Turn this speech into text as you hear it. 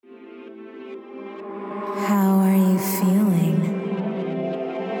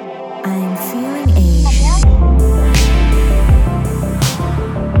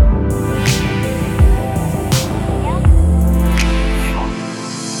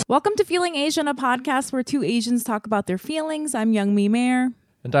Welcome to Feeling Asian, a podcast where two Asians talk about their feelings. I'm Youngmi Mayer.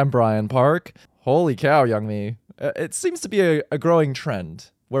 And I'm Brian Park. Holy cow, Youngmi. It seems to be a growing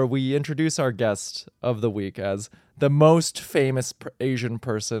trend where we introduce our guest of the week as the most famous Asian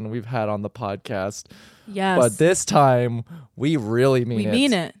person we've had on the podcast. Yes. But this time, we really mean it. We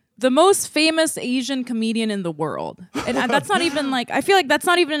mean it. The most famous Asian comedian in the world. And that's not even I feel like that's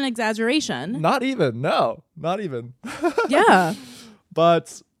not even an exaggeration. Not even. No, not even. Yeah.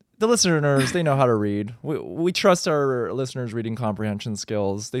 But the listeners, they know how to read. We trust our listeners' reading comprehension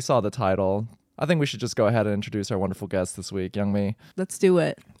skills. They saw the title. I think we should just go ahead and introduce our wonderful guest this week, Youngmi. Let's do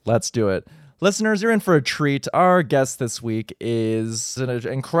it. Let's do it. Listeners, you're in for a treat. Our guest this week is an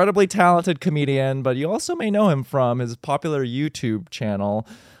incredibly talented comedian, but you also may know him from his popular YouTube channel,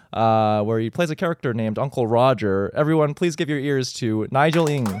 where he plays a character named Uncle Roger. Everyone, please give your ears to Nigel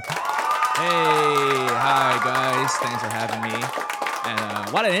Ng. Hey, hi guys. Thanks for having me.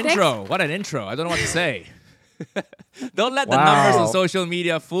 And what an intro. What an intro. I don't know what to say. Don't let the numbers on social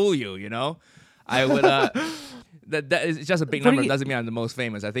media fool you, you know? I would that is just a big number. It doesn't mean I'm the most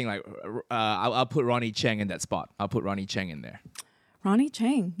famous. I think I'll put Ronnie Cheng in that spot. I'll put Ronnie Cheng in there. Ronnie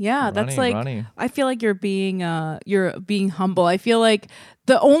Cheng. Yeah, that's Ronnie. I feel like you're being humble. I feel like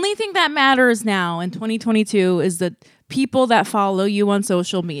the only thing that matters now in 2022 is the people that follow you on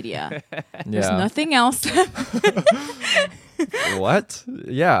social media. There's nothing else. What?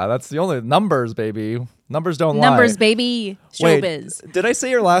 Yeah, that's the only numbers, baby. Numbers don't lie. Numbers, baby. Showbiz. Wait, did I say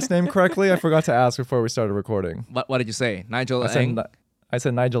your last name correctly? I forgot to ask before we started recording. What did you say? Nigel Ng? I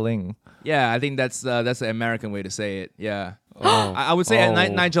said Nigel Ng. Yeah, I think that's the American way to say it. Yeah. I would say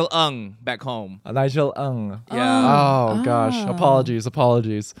Nigel Ng back home. Nigel Ng. Yeah. Oh, gosh. Apologies.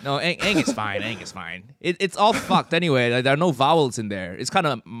 No, Ng is fine. Ng is fine. It's all fucked anyway. Like, there are no vowels in there. It's kind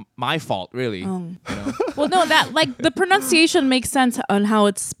of my fault, really. You know? Well, no, that the pronunciation makes sense on how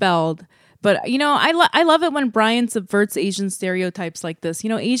it's spelled. But, I love it when Brian subverts Asian stereotypes like this.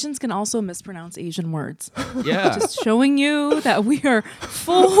 Asians can also mispronounce Asian words. Yeah. Just showing you that we are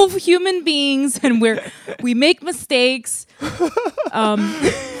full human beings and we make mistakes.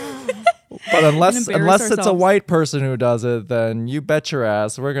 But unless ourselves. it's a white person who does it, then you bet your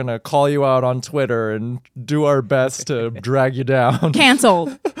ass we're going to call you out on Twitter and do our best to drag you down.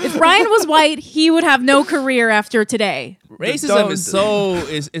 Canceled. If Brian was white, he would have no career after today. Racism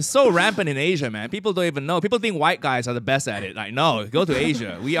is so rampant in Asia, man. People don't even know. People think white guys are the best at it. Like, no, go to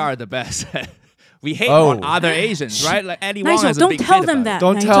Asia. We are the best. We hate on other Asians, right? Like Andy Wong has a big don't tell them that.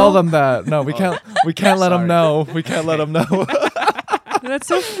 Don't Nigel. tell them that. No, we can't. We can't let them know. We can't let them know.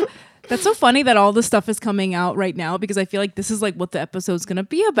 That's so funny that all this stuff is coming out right now, because I feel like this is what the episode's gonna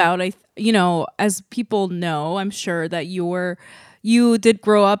be about. As people know, I'm sure that you did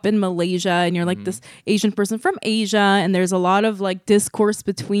grow up in Malaysia and you're this Asian person from Asia, and there's a lot of discourse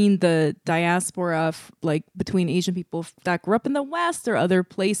between the diaspora, between Asian people that grew up in the West or other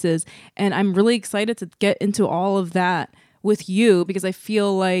places. And I'm really excited to get into all of that with you, because I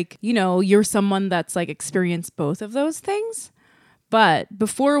feel like, you're someone that's experienced both of those things. But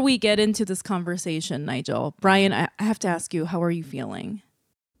before we get into this conversation, Nigel, Brian, I have to ask you, how are you feeling?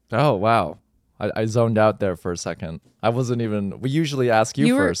 Oh, wow. I zoned out there for a second. I wasn't even... We usually ask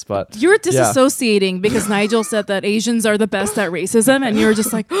you first, but... You were disassociating because Nigel said that Asians are the best at racism, and you were just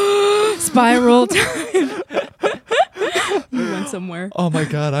spiraled. You went somewhere. Oh my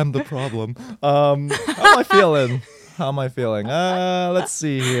God, I'm the problem. How am I feeling? Let's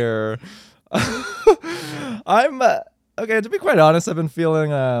see here. I'm... Okay, to be quite honest, I've been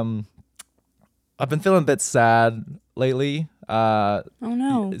feeling a bit sad lately. Oh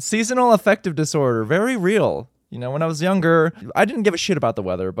no. Seasonal affective disorder, very real. When I was younger, I didn't give a shit about the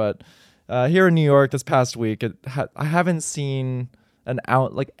weather, but here in New York this past week, I haven't seen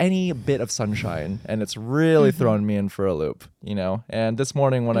any bit of sunshine, and it's really thrown me in for a loop, And this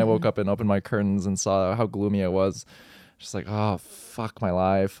morning when I woke up and opened my curtains and saw how gloomy it was, just oh fuck my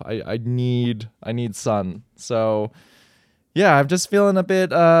life. I need sun. So yeah, I'm just feeling a bit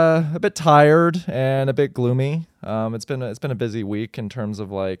tired and a bit gloomy. It's been a busy week in terms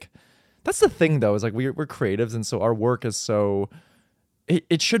of that's the thing though, is we're creatives, and so our work is so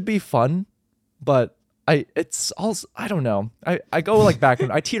it should be fun, but it's also, I don't know. I go back and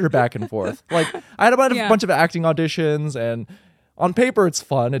I teeter back and forth. I had a bunch of acting auditions, and on paper it's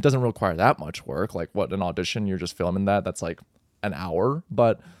fun. It doesn't require that much work. What, an audition, you're just filming that's an hour,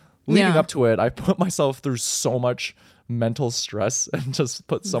 but leading up to it, I put myself through so much mental stress and just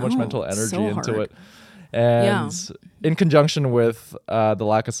put so much mental energy into it. And in conjunction with the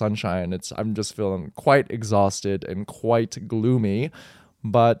lack of sunshine, I'm just feeling quite exhausted and quite gloomy,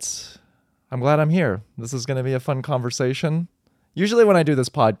 but I'm glad I'm here. This is going to be a fun conversation. usually when I do this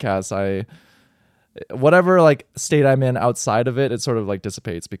podcast, whatever like state I'm in outside of it, it sort of like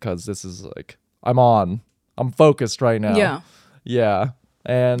dissipates because this is like I'm focused right now. Yeah.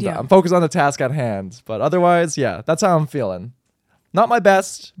 And I'm focused on the task at hand. But otherwise, yeah, that's how I'm feeling. Not my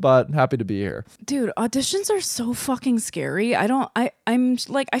best, but happy to be here. Dude, auditions are so fucking scary. I'm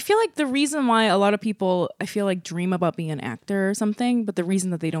like, I feel like the reason why a lot of people, I feel like, dream about being an actor or something, but the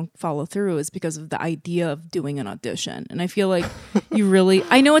reason that they don't follow through is because of the idea of doing an audition. And I feel like you really,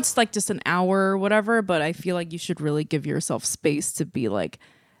 I know it's like just an hour or whatever, but I feel like you should really give yourself space to be like,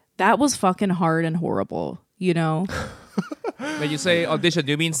 that was fucking hard and horrible, you know? When you say audition,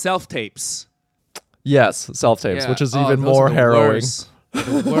 do you mean self-tapes? Yes, self-tapes, which is even those more are the harrowing. Worst.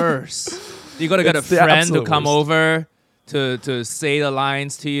 The worst. You gotta get a It's the friend to absolute come worst. over to say the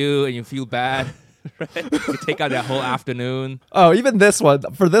lines to you, and you feel bad. Right? You take out that whole afternoon. Oh, even this one.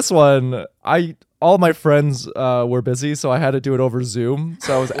 For this one, all my friends were busy, so I had to do it over Zoom.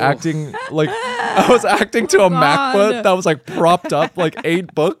 So I was acting like I was acting to a MacBook that was like propped up like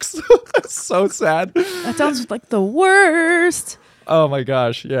 8 books. It's so sad. That sounds like the worst. Oh my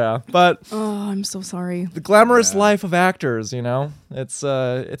gosh, yeah. But Oh, I'm so sorry. the glamorous life of actors, you know, it's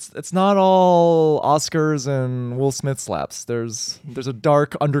not all Oscars and Will Smith slaps. There's a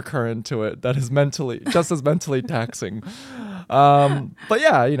dark undercurrent to it that is just as mentally taxing. But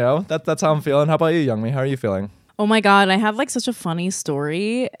yeah, you know, that's how I'm feeling. How about you, Youngmi? How are you feeling? Oh my God, I have like such a funny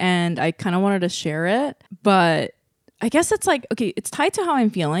story and I kind of wanted to share it, but I guess it's like, okay, it's tied to how I'm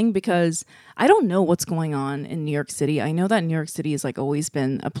feeling because I don't know what's going on in New York City. I know that New York City has like always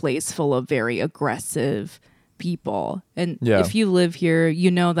been a place full of very aggressive people. And if you live here, you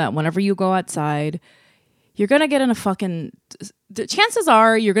know that whenever you go outside, you're going to get in the chances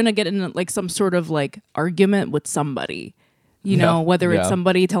are you're going to get in like some sort of like argument with somebody, you know, whether it's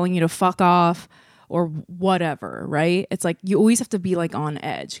somebody telling you to fuck off or whatever, right? It's like you always have to be like on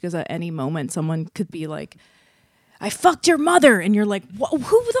edge because at any moment someone could be like, I fucked your mother. And you're like, who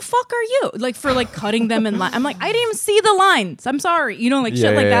the fuck are you? Like for like cutting them in line. I'm like, I didn't even see the lines. I'm sorry. You know, like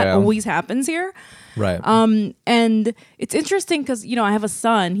shit like that always happens here. Right. And it's interesting because, you know, I have a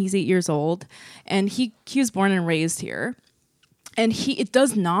son, he's 8 years old and he was born and raised here. And it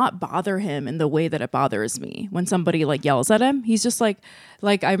does not bother him in the way that it bothers me when somebody like yells at him. He's just like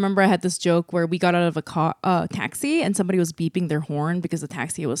I remember I had this joke where we got out of a taxi and somebody was beeping their horn because the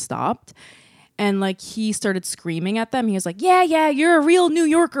taxi was stopped. And like he started screaming at them. He was like, yeah, you're a real New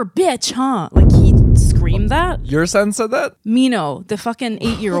Yorker bitch, huh? Like he screamed that. Your son said that? Mino, the fucking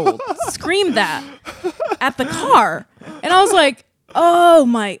 8-year-old, screamed that at the car. And I was like, oh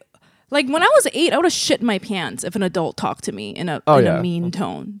my. Like when I was 8, I would have shit my pants if an adult talked to me in a mean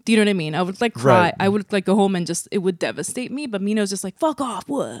tone. Do you know what I mean? I would like cry. Right. I would like go home and it would devastate me. But Mino's just like, fuck off,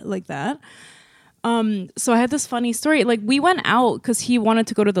 what? Like that. So I had this funny story. Like we went out because he wanted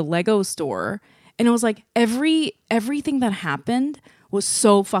to go to the Lego store, and it was like everything that happened was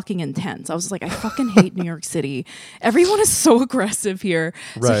so fucking intense. I was just like, I fucking hate New York City. Everyone is so aggressive here.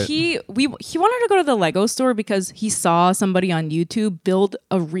 Right. So he wanted to go to the Lego store because he saw somebody on YouTube build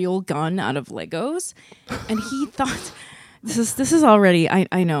a real gun out of Legos, and he thought. This is already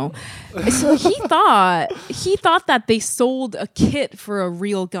I know. So he thought that they sold a kit for a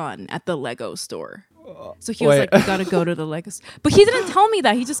real gun at the Lego store. So he was like, we gotta go to the Lego store. But he didn't tell me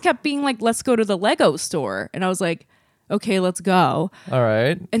that. He just kept being like, let's go to the Lego store. And I was like, okay, let's go. All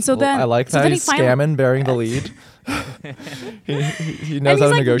right. And so then I like so that then he's he finally, scamming, bearing the lead. he knows and how he's to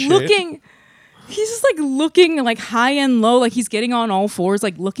like negotiate. He's just like looking like high and low, like he's getting on all fours,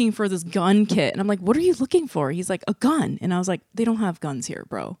 like looking for this gun kit. And I'm like, what are you looking for? He's like, a gun. And I was like, they don't have guns here,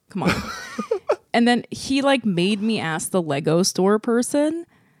 bro. Come on. And then he like made me ask the Lego store person.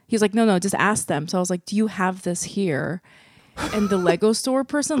 He was like, no, just ask them. So I was like, do you have this here? And the Lego store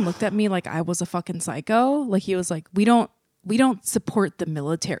person looked at me like I was a fucking psycho. Like he was like, we don't support the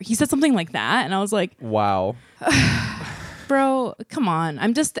military. He said something like that. And I was like, Wow. bro, come on.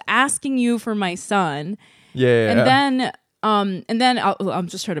 I'm just asking you for my son. Yeah. And then I'm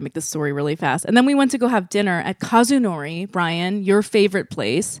just trying to make this story really fast. And then we went to go have dinner at Kazunori, Brian, your favorite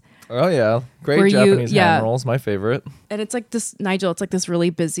place. Oh yeah, great Japanese hand rolls, my favorite. And it's like this, Nigel, it's like this really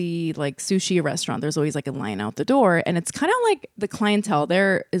busy like sushi restaurant. There's always like a line out the door. And it's kind of like the clientele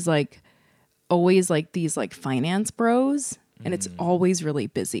there is like always like these like finance bros. And it's always really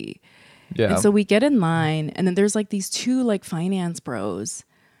busy. Yeah. And so we get in line and then there's like these 2 like finance bros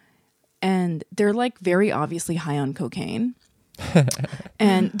and they're like very obviously high on cocaine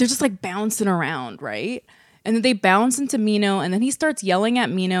and they're just like bouncing around, right? And then they bounce into Mino and then he starts yelling at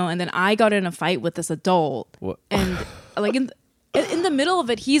Mino and then I got in a fight with this adult. What? And like in the middle of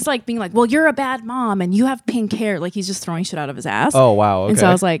it, he's like being like, well, you're a bad mom and you have pink hair. Like he's just throwing shit out of his ass. Oh, wow. Okay. And so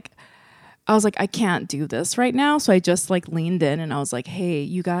I was like, I can't do this right now. So I just like leaned in and I was like, hey,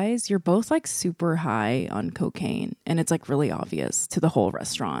 you guys, you're both like super high on cocaine. And it's like really obvious to the whole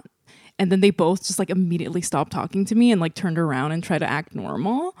restaurant. And then they both just like immediately stopped talking to me and like turned around and tried to act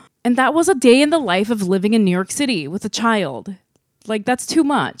normal. And that was a day in the life of living in New York City with a child. Like that's too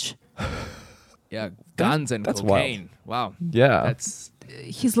much. Yeah, guns and that's cocaine. Wow. Yeah. That's.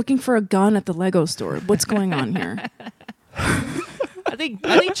 He's looking for a gun at the Lego store. What's going on here? I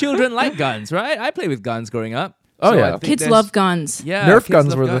think children like guns, right? I played with guns growing up. Oh, So yeah. I think Kids there's- love guns. Yeah, Nerf kids guns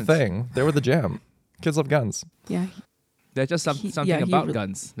love were guns. the thing. They were the jam. Kids love guns. Yeah. There's just something he about really-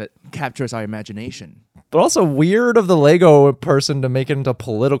 guns that captures our imagination. But also weird of the Lego person to make it into a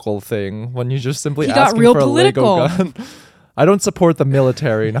political thing when you just simply He got asking real for political. a Lego gun. I don't support the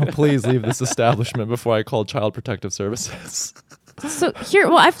military. Now please leave this establishment before I call Child Protective Services. So here,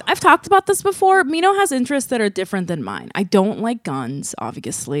 well, I've talked about this before. Mino has interests that are different than mine. I don't like guns,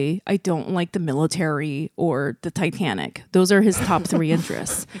 obviously. I don't like the military or the Titanic. Those are his top 3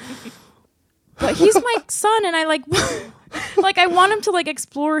 interests. But he's my son, and I like, like I want him to like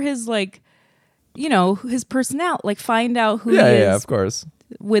explore his like, you know, his personality, like find out who he is Yeah, of course.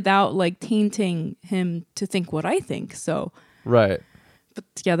 without like tainting him to think what I think. So. Right. But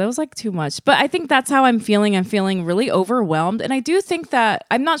yeah, that was like too much. But I think that's how I'm feeling. I'm feeling really overwhelmed. And I do think that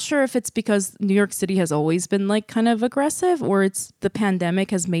I'm not sure if it's because New York City has always been like kind of aggressive or it's the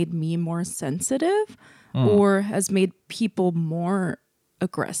pandemic has made me more sensitive or has made people more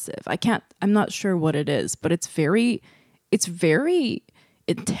aggressive. I'm not sure what it is, but it's very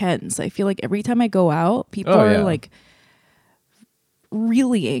intense. I feel like every time I go out, people are like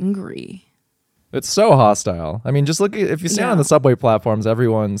really angry. It's so hostile. I mean, just look at, if you stand on the subway platforms,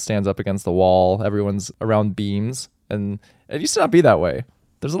 everyone stands up against the wall, everyone's around beams, and it used to not be that way.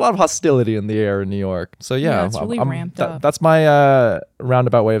 There's a lot of hostility in the air in New York. So yeah, it's really ramped up. That's my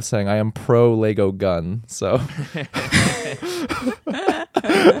roundabout way of saying I am pro Lego gun. So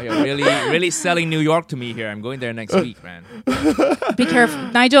You're really selling New York to me here. I'm going there next week, man. Be careful.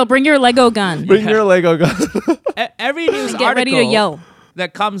 Nigel, bring your Lego gun. bring your Lego gun. Every news Get ready to article yell.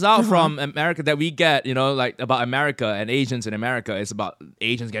 that comes out from America that we get, you know, like about America and Asians in America, is about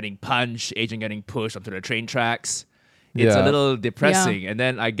Asians getting punched, Asian getting pushed onto the train tracks. It's a Yeah. little depressing. And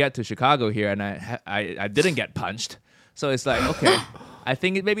then I get to Chicago here and I didn't get punched. So it's like, okay, I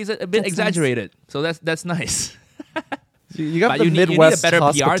think maybe it's a bit That's exaggerated. So that's nice. You got But the you need a Midwest better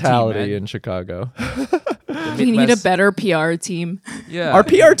PR team, hospitality man. in Chicago. We need a better PR team. Yeah. Our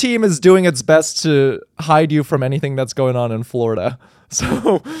PR team is doing its best to hide you from anything that's going on in Florida.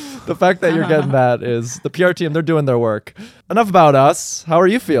 So the fact that you're getting that is the PR team, they're doing their work. Enough about us. How are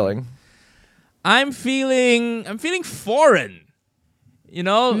you feeling? I'm feeling foreign, you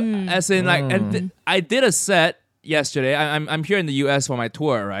know, as in like I did a set yesterday. I'm here in the U.S. for my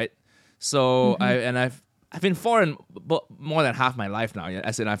tour, right? So I've been foreign more than half my life now.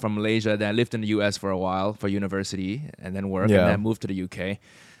 As in I'm from Malaysia, then I lived in the U.S. for a while for university and then work, and then I moved to the U.K.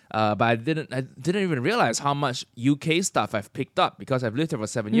 But I didn't even realize how much UK stuff I've picked up because I've lived there for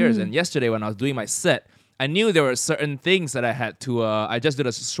 7 years. And yesterday when I was doing my set, I knew there were certain things that I had to. I just did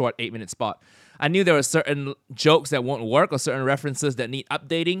a short 8-minute spot. I knew there were certain jokes that won't work or certain references that need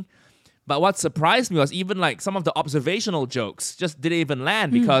updating. But what surprised me was even like some of the observational jokes just didn't even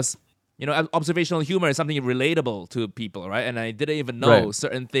land because, you know, observational humor is something relatable to people, right? And I didn't even know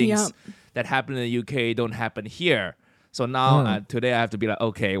certain things that happen in the UK don't happen here. So now today I have to be like,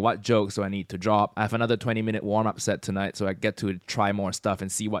 okay, what jokes do I need to drop? I have another 20-minute warm-up set tonight, so I get to try more stuff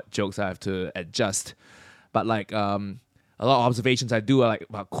and see what jokes I have to adjust. But like a lot of observations I do are like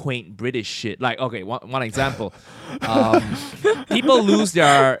about quaint British shit. Like, okay, one example. People lose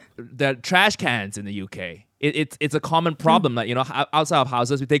their trash cans in the UK. It's a common problem. Like, you know, outside of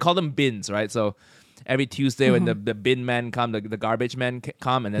houses, they call them bins, right? So every Tuesday when the bin men come, the garbage men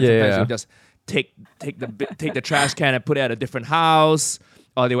come, and then sometimes you just take the trash can and put it at a different house,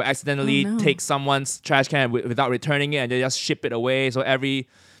 or they will accidentally take someone's trash can without returning it and they just ship it away. So every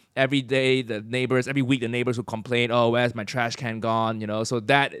day every week the neighbors will complain, oh, where's my trash can gone, you know? So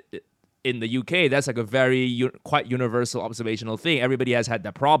that in the UK, that's like a very quite universal observational thing. Everybody has had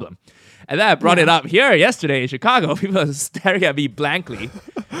that problem. And then I brought it up here yesterday in Chicago. People are staring at me blankly.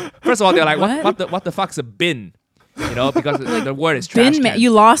 First of all, they're like, what the fuck's a bin? You know, because the word is trash Bin can. man.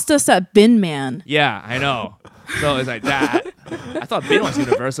 You lost us at Bin Man. Yeah, I know. So it's like that. I thought bin was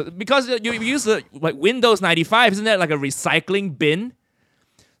universal because you use the like Windows 95. Isn't that like a recycling bin?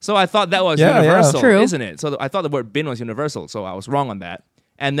 So I thought that was universal, True. isn't it? So I thought the word bin was universal. So I was wrong on that.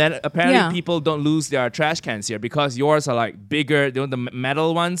 And then apparently Yeah. people don't lose their trash cans here because yours are like bigger, you know, the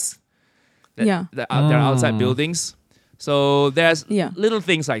metal ones. Yeah. They're outside buildings. So there's Yeah. little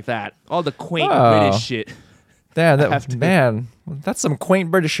things like that. All the quaint Oh. British shit. Damn, have to. man, that's some quaint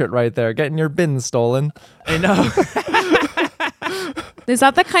British shit right there. Getting your bin stolen. I know. Is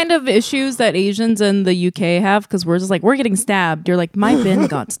that the kind of issues that Asians in the UK have? Because we're just like, we're getting stabbed. You're like, my bin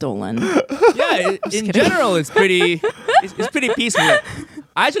got stolen. Yeah, in general, it's pretty peaceful.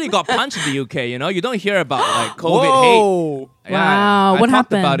 I actually got punched in the UK. You know, you don't hear about like COVID hate. Whoa. Yeah, Wow, I what talked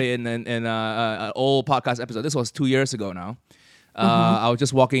happened? about it in an old podcast episode. This was 2 years ago now. Mm-hmm. I was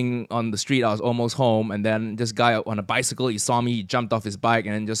just walking on the street. I was almost home, and then this guy on a bicycle, he saw me, he jumped off his bike,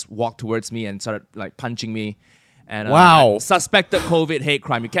 and then just walked towards me and started like punching me. And Wow. suspected COVID hate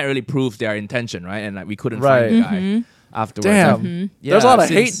crime. You can't really prove their intention, right? And like, we couldn't Right. find the guy Mm-hmm. afterwards. Damn. Yeah, There's a lot of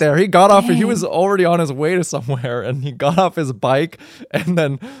hate since- there. He got off. He was already on his way to somewhere, and he got off his bike and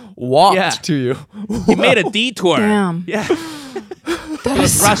then walked Yeah. to you. He made a detour. Damn. Yeah. He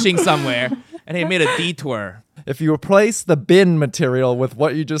was rushing somewhere, and he made a detour. If you replace the bin material with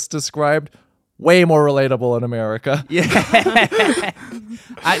what you just described, way more relatable in America. Yeah.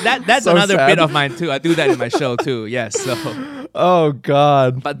 That's So another sad. bit of mine too. I do that in my show too. Yes. So, Oh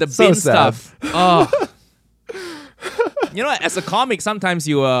God. but the So bin sad. stuff. Oh. You know, as a comic, sometimes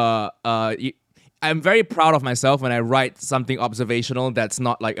I'm very proud of myself when I write something observational that's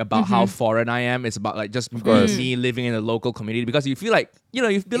not like about how foreign I am. It's about like just me living in a local community, because you feel like, you know,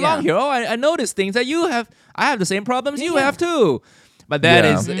 you belong Yeah. here. Oh, I notice things that you have. I have the same problems you have too. But that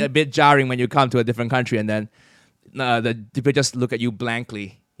Yeah. is a bit jarring when you come to a different country and then the people just look at you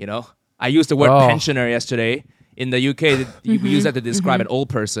blankly, you know? I used the word Oh. pensioner yesterday. In the UK, we use that to describe an old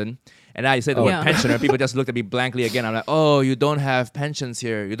person. And I say the word Yeah. pensioner, people just look at me blankly again. I'm like, oh, you don't have pensions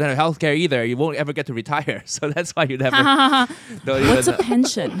here. You don't have healthcare either. You won't ever get to retire. So that's why you never. don't What's a even,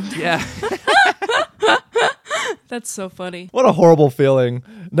 pension? yeah. That's so funny. What a horrible feeling.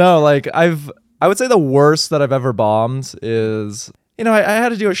 No, like I would say the worst that I've ever bombed is, you know, I had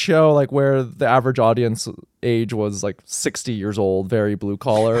to do a show like where the average audience age was like 60 years old, very blue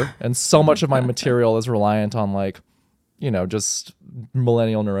collar, and so much of my material is reliant on like, you know, just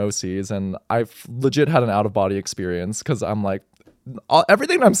millennial neuroses, and I've legit had an out of body experience because I'm like,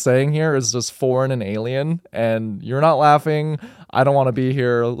 everything I'm saying here is just foreign and alien, and you're not laughing. I don't want to be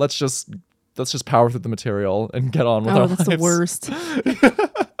here. Let's just power through the material and get on with Oh, our that's the lives. worst.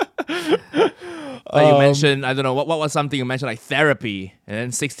 Like you mentioned, I don't know, what was something you mentioned, like therapy. And then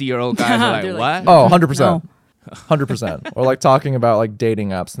 60-year-old guys are They're like, like, what? Oh, 100%. No. 100%. Or like talking about like dating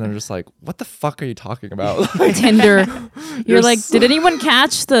apps, and they're just like, what the fuck are you talking about? Like, Tinder. You're like, s- did anyone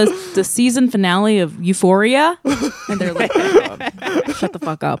catch the season finale of Euphoria? And they're like, shut the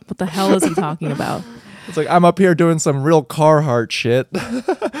fuck up. What the hell is he talking about? it's like I'm up here doing some real Carhartt shit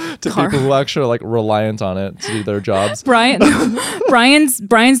to people who actually are like reliant on it to do their jobs. Brian's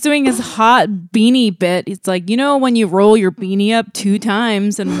doing his hot beanie bit. It's like, you know, when you roll your beanie up 2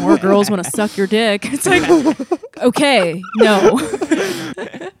 times and more girls want to suck your dick. It's like, okay, no.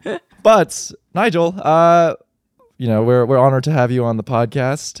 But Nigel, you know, we're honored to have you on the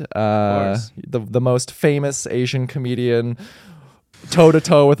podcast. course. The most famous Asian comedian, toe to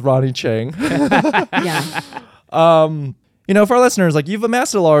toe with Ronnie Chang. Yeah. You know, for our listeners, like you've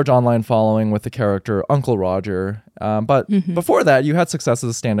amassed a large online following with the character Uncle Roger. But before that, you had success as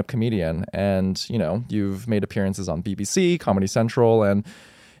a stand-up comedian, and you know, you've made appearances on BBC, Comedy Central, and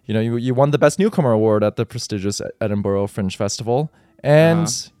you know, you won the Best Newcomer Award at the prestigious Edinburgh Fringe Festival. And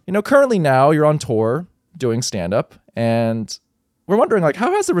you know, currently now you're on tour doing stand-up, and we're wondering, like,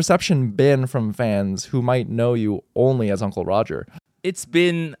 how has the reception been from fans who might know you only as Uncle Roger? I'd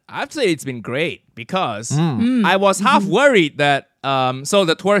say it's been great, because I was half worried that, so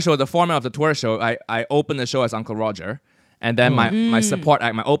the tour show, the format of the tour show, I opened the show as Uncle Roger, and then my support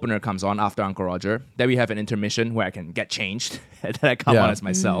act, my opener comes on after Uncle Roger. Then we have an intermission where I can get changed, and then I come Yeah. on as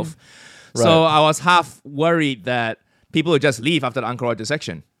myself. Right. So I was half worried that people would just leave after the Uncle Roger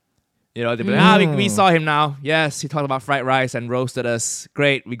section. You know, they'd be like, we saw him now. Yes, he talked about fried rice and roasted us.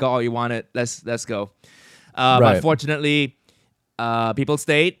 Great, we got all you wanted. Let's go. But Right. fortunately, people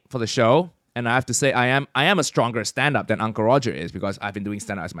stayed for the show, and I have to say I am a stronger stand-up than Uncle Roger is, because I've been doing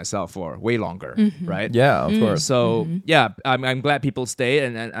stand-up as myself for way longer, right? Yeah, of course. So yeah, I'm glad people stayed,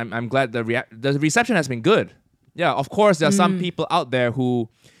 and I'm glad the reception has been good. Yeah, of course there are some people out there who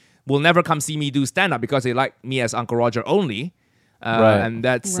will never come see me do stand-up because they like me as Uncle Roger only, Right. and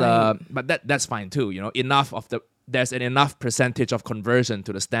that's Right. but that's fine too. You know, there's an enough percentage of conversion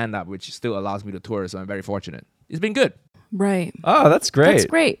to the stand-up, which still allows me to tour. So I'm very fortunate. It's been good. Right. Oh, that's great. That's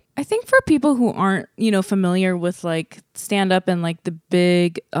great. I think for people who aren't, familiar with like stand up and like the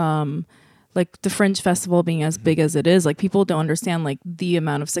big like the Fringe Festival being as big as it is, like people don't understand like the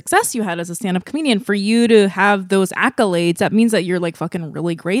amount of success you had as a stand-up comedian. For you to have those accolades, that means that you're like fucking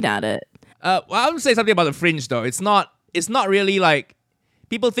really great at it. Well, I would say something about the Fringe though. It's not really like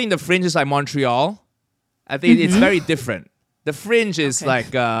people think the Fringe is like Montreal. I think it's very different. The Fringe is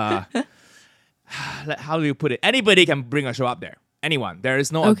like how do you put it? Anybody can bring a show up there. Anyone. There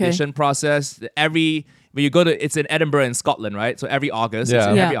is no audition process. When you go to, it's in Edinburgh in Scotland, right? So every August,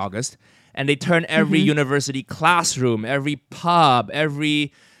 every August. And they turn every university classroom, every pub,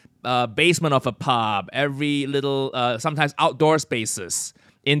 every basement of a pub, every little, sometimes outdoor spaces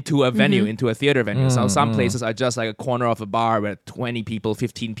into a venue, into a theater venue. So some places are just like a corner of a bar where 20 people,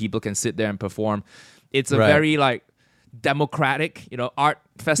 15 people can sit there and perform. It's a very like democratic, art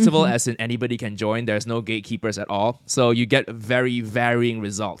festival, as in anybody can join. There's no gatekeepers at all. So you get very varying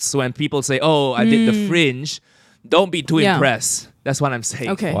results. So when people say, oh, I did the Fringe, don't be too impressed. That's what I'm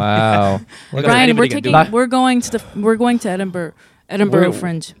saying. Okay. Wow. Brian, we're going to Edinburgh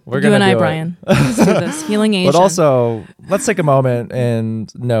Fringe. You and I, Brian. Let's do this. Healing Asian. But also, let's take a moment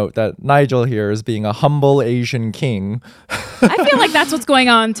and note that Nigel here is being a humble Asian king. I feel like that's what's going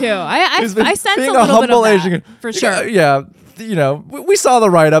on too. I sense being a little bit of that, Asian, for sure. Yeah. We saw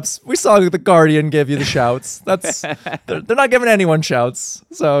the write-ups. We saw the Guardian give you the shouts. That's they're not giving anyone shouts.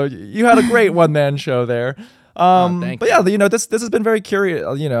 So you had a great one-man show there. But yeah, this has been very curious.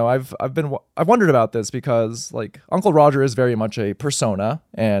 I've wondered about this because like Uncle Roger is very much a persona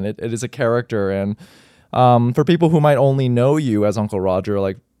and it is a character. And for people who might only know you as Uncle Roger,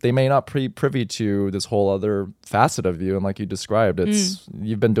 like they may not be privy to this whole other facet of you. And like you described,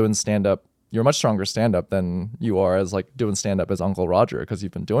 you've been doing stand-up. You're a much stronger stand-up than you are as like doing stand-up as Uncle Roger because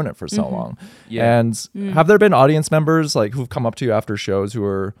you've been doing it for so long. Yeah. And have there been audience members like who've come up to you after shows who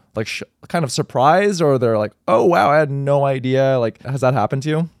are like kind of surprised, or they're like, oh wow, I had no idea? Like, has that happened to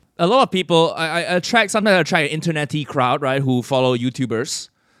you? A lot of people, sometimes I attract an internet-y crowd, right, who follow YouTubers.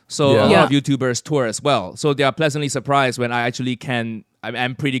 So a lot of YouTubers tour as well. So they are pleasantly surprised when I actually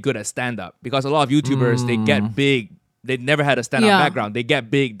I'm pretty good at stand-up, because a lot of YouTubers, they get big. They never had a stand-up background. They get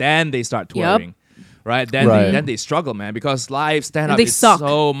big, then they start touring, right? Then they struggle, man, because live stand-up is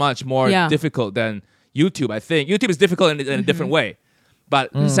so much more difficult than YouTube. I think YouTube is difficult in a different way,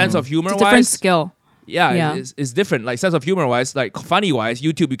 but sense of humor-wise, it's a different skill. Yeah. It's different. Like sense of humor-wise, like funny-wise,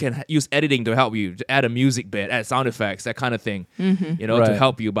 YouTube you can use editing to help you, to add a music bit, add sound effects, that kind of thing, to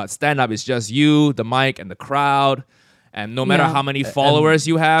help you. But stand-up is just you, the mic, and the crowd, and no matter how many followers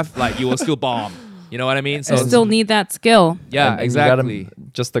you have, like you will still bomb. You know what I mean? So still need that skill. Yeah, exactly.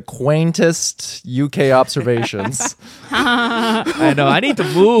 Just the quaintest UK observations. I know. I need to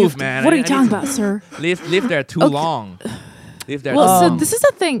move, man. What are you talking about, sir? Live there too long. Live there. Well, so this is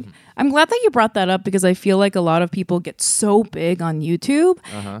the thing. I'm glad that you brought that up, because I feel like a lot of people get so big on YouTube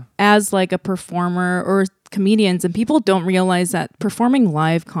as like a performer or comedians, and people don't realize that performing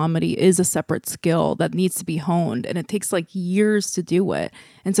live comedy is a separate skill that needs to be honed, and it takes like years to do it.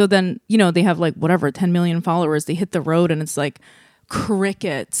 And so then, they have like 10 million followers, they hit the road and it's like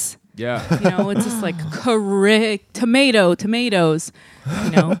crickets. Yeah. It's just like tomatoes. I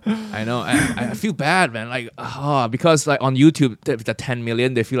know. I feel bad, man. Like, because like on YouTube, the 10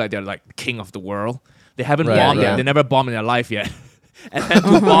 million, they feel like they're like the king of the world. They haven't bombed yet. They never bombed in their life yet. And then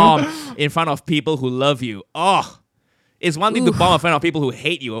to bomb in front of people who love you. It's one thing to bomb in front of people who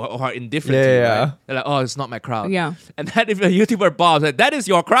hate you or are indifferent to you. Right? They're like, it's not my crowd. Yeah. And then if a YouTuber bombs, that is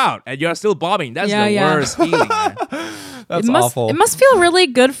your crowd and you're still bombing. That's the worst feeling, man. That's awful. It must feel really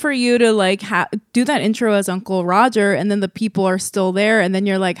good for you to like do that intro as Uncle Roger, and then the people are still there, and then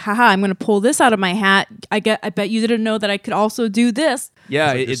you're like, haha, I'm gonna pull this out of my hat. I bet you didn't know that I could also do this.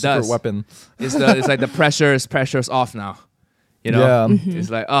 Yeah, like it does. Weapon. It's like the pressure's off now. It's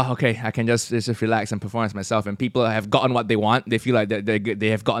like, okay, I can just relax and perform as myself, and people have gotten what they want. They feel like they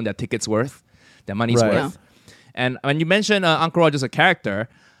have gotten their tickets worth, their money's worth. Yeah. And when you mention Uncle Roger's a character,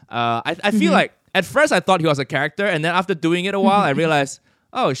 I feel like at first I thought he was a character, and then after doing it a while, I realized,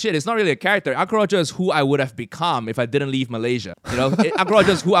 oh shit, it's not really a character. Uncle Roger is who I would have become if I didn't leave Malaysia. Uncle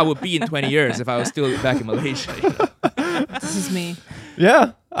Roger is who I would be in 20 years if I was still back in Malaysia. This is me.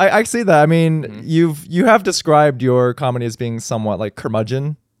 Yeah, I see that. I mean, you have described your comedy as being somewhat like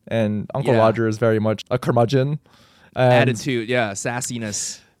curmudgeon, and Uncle Roger is very much a curmudgeon. Attitude,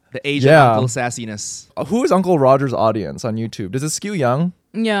 sassiness. The Asian uncle sassiness. Who is Uncle Roger's audience on YouTube? Does it skew young?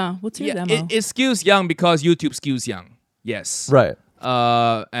 Yeah, what's your demo? It skews young because YouTube skews young. Yes. Right.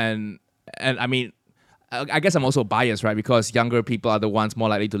 And I mean, I guess I'm also biased, right? Because younger people are the ones more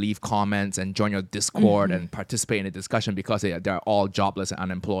likely to leave comments and join your Discord and participate in the discussion because they're all jobless and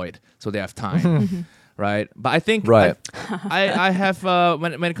unemployed, so they have time, right? But I think Right. I have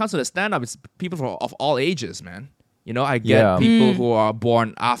when it comes to the stand-up, it's people of all ages, man. You know, I get people who are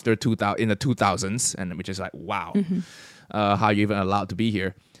born after 2000 in the 2000s, and which is like, wow, how you even allowed to be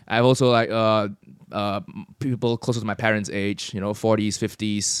here. I have also like people closer to my parents' age, 40s,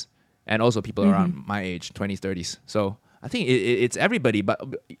 50s, and also people around my age, 20s, 30s. So I think it's everybody, but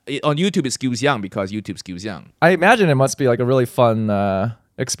on YouTube it skews young because YouTube skews young. I imagine it must be like a really fun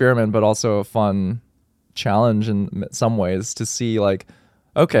experiment, but also a fun challenge in some ways to see like,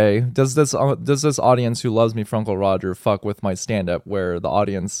 okay, does this audience who loves me for Uncle Roger fuck with my stand-up, where the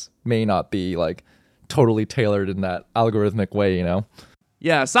audience may not be like totally tailored in that algorithmic way,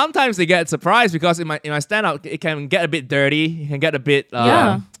 Yeah, sometimes they get surprised because in my stand-up it can get a bit dirty, it can get a bit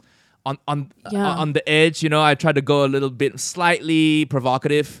on the edge. I try to go a little bit slightly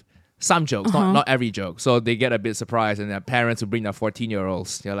provocative. Some jokes, not every joke. So they get a bit surprised, and their parents will bring their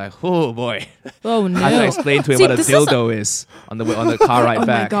 14-year-olds. They're like, "Oh boy!" Oh no! I have to explain to him what a dildo is on the car ride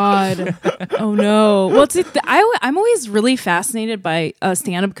back. Oh my god! Oh no! Well, I'm always really fascinated by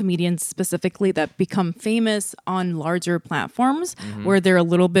stand-up comedians specifically that become famous on larger platforms where they're a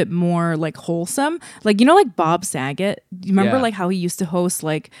little bit more like wholesome. Like like Bob Saget. Do you remember like how he used to host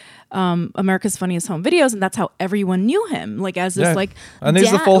like America's Funniest Home Videos, and that's how everyone knew him, like as this like and he's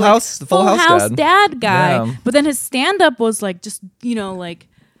dad, the Full House dad guy. Yeah. But then his stand-up was like just like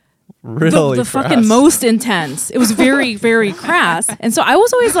really the fucking most intense. It was very, very crass. And so I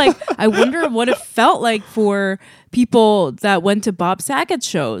was always like, I wonder what it felt like for people that went to Bob Saget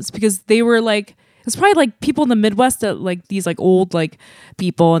shows, because they were like, it's probably like people in the Midwest that like these like old like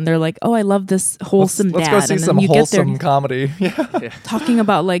people, and they're like, oh, I love this wholesome let's dad. go see and some then you wholesome get there comedy. Yeah. talking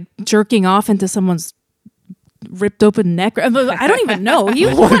about like jerking off into someone's ripped open neck. I don't even know. He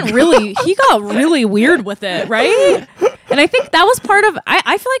got really weird with it, right? And I think that was part of,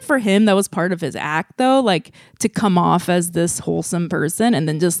 I feel like for him, that was part of his act though, like to come off as this wholesome person and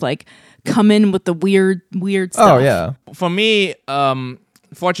then just like come in with the weird stuff. Oh yeah. For me,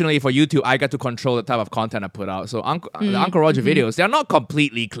 fortunately for YouTube, I get to control the type of content I put out. So the Uncle Roger videos, they're not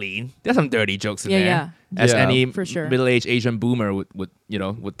completely clean. There's some dirty jokes in there. Yeah. As any for sure. middle-aged Asian boomer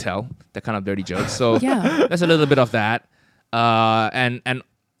would tell that kind of dirty jokes. So Yeah. there's a little bit of that. And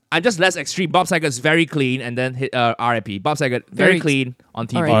I'm just less extreme. Bob Saget's very clean, and then R.I.P. Bob Saget, very clean on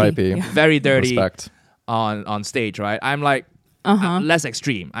TV. R.I.P. Yeah. Very dirty Respect. on stage, right? I'm like less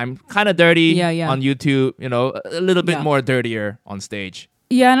extreme. I'm kind of dirty on YouTube, a little bit more dirtier on stage.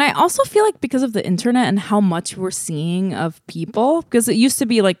 Yeah, and I also feel like because of the internet and how much we're seeing of people, because it used to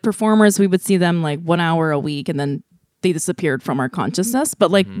be like performers, we would see them like 1 hour a week and then they disappeared from our consciousness.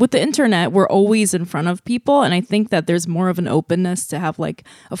 But like with the internet, we're always in front of people. And I think that there's more of an openness to have like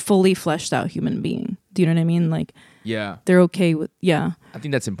a fully fleshed out human being. Do you know what I mean? Like, yeah, they're okay with, I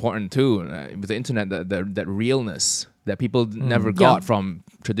think that's important too. With the internet, that realness that people never got from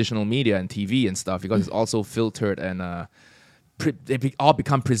traditional media and TV and stuff, because it's also filtered and they all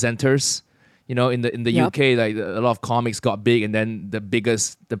become presenters. In the UK, like a lot of comics got big, and then the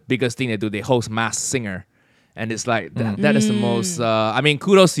biggest thing they do, they host Masked Singer, and it's like that is the most.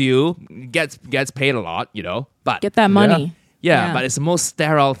 Kudos to you. Gets paid a lot, but get that money. Yeah, but it's the most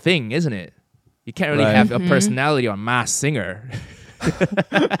sterile thing, isn't it? You can't really have a personality on Masked Singer.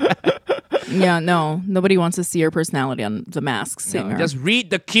 Yeah, no, nobody wants to see your personality on the Masked Singer. No, just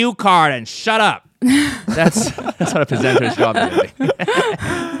read the cue card and shut up. That's what a presenter's job is.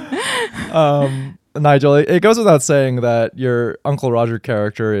 Nigel, it goes without saying that your Uncle Roger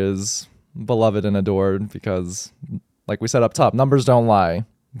character is beloved and adored because, like we said up top, numbers don't lie.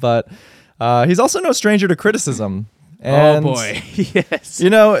 But he's also no stranger to criticism. And, oh boy, yes.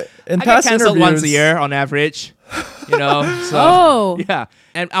 In I past get canceled interviews, once a year on average. So yeah.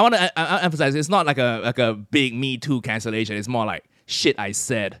 And I want to emphasize, it's not like a big Me Too cancellation. It's more like shit I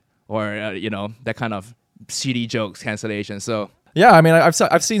said, or that kind of shitty jokes cancellation. So yeah, I mean,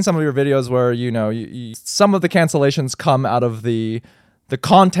 I've seen some of your videos where some of the cancellations come out of the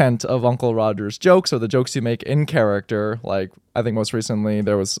content of Uncle Roger's jokes or the jokes you make in character. Like I think most recently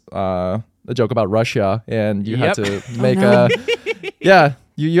there was a joke about Russia, and you had to make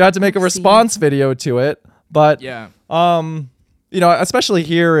you had to make a response video to it. But especially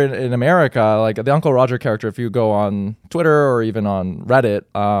here in America, like the Uncle Roger character, if you go on Twitter or even on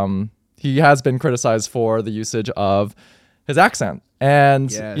Reddit, he has been criticized for the usage of his accent.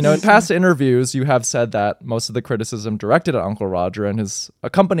 And, in past interviews, you have said that most of the criticism directed at Uncle Roger and his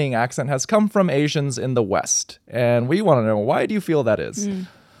accompanying accent has come from Asians in the West. And we want to know, why do you feel that is?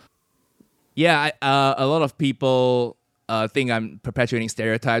 Yeah, a lot of people think I'm perpetuating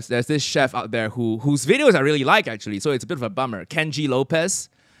stereotypes. There's this chef out there whose videos I really like, actually. So it's a bit of a bummer. Kenji Lopez.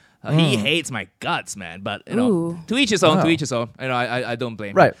 He hates my guts, man. But Ooh. to each his own. To each his own. I don't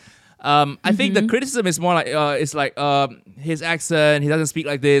blame him. Right. I think the criticism is more like it's like his accent. He doesn't speak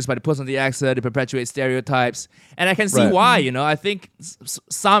like this, but he puts on the accent. It perpetuates stereotypes, and I can see Right. why. I think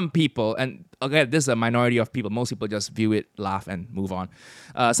some people, and again, this is a minority of people. Most people just view it, laugh, and move on.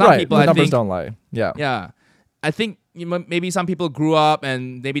 Some Right. people, The I numbers think, don't lie. Yeah. yeah, I think maybe some people grew up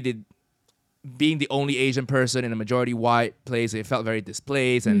and maybe they. Being the only Asian person in a majority white place, they felt very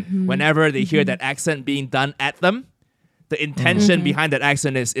displaced. And whenever they hear that accent being done at them, the intention behind that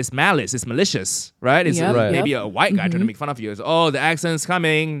accent is malice, it's malicious, right? It's Yep, Right. maybe a white guy trying to make fun of you. It's, the accent's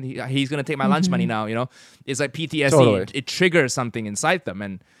coming. He's going to take my lunch money now, It's like PTSD. Totally. It triggers something inside them.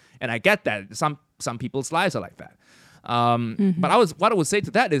 And I get that. Some people's lives are like that. But what I would say to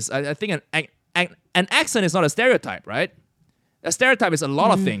that is I think an accent is not a stereotype, right? A stereotype is a lot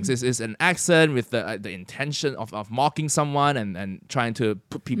of things. It's an accent with the intention of mocking someone and trying to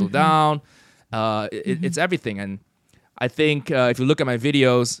put people down. It's everything. And I think if you look at my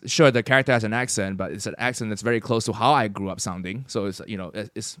videos, sure, the character has an accent, but it's an accent that's very close to how I grew up sounding. So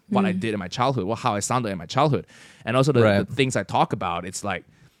it's what I did in my childhood, how I sounded in my childhood. And also the things I talk about, it's like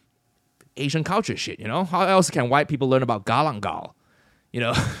Asian culture shit, How else can white people learn about galangal?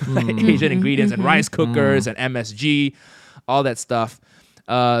 Like Asian ingredients and rice cookers and MSG. All that stuff.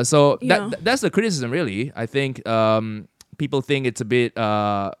 So that's the criticism, really. I think people think it's a bit,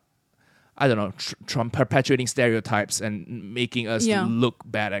 I don't know, perpetuating stereotypes and making us look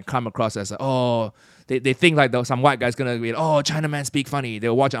bad and come across as, they think like some white guy's going to be, Chinaman speak funny.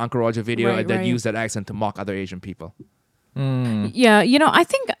 They'll watch an Uncle Roger video and then use that accent to mock other Asian people. Yeah,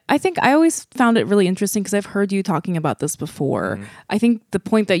 I think I always found it really interesting because I've heard you talking about this before. I think the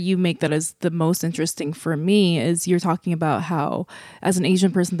point that you make that is the most interesting for me is you're talking about how, as an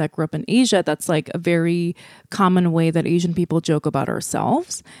Asian person that grew up in Asia, that's like a very common way that Asian people joke about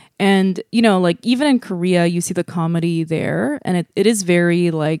ourselves. And, like even in Korea, you see the comedy there, and it is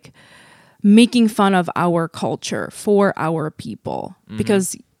very like making fun of our culture for our people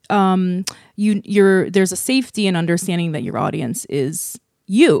because there's a safety in understanding that your audience is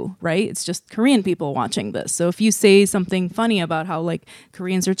you, right? It's just Korean people watching this. So if you say something funny about how like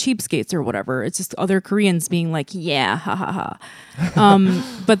Koreans are cheapskates or whatever, it's just other Koreans being like, yeah, ha ha ha.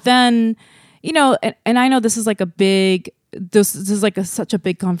 But then, and I know this is like this is like such a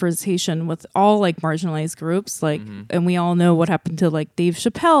big conversation with all like marginalized groups, like, and we all know what happened to like Dave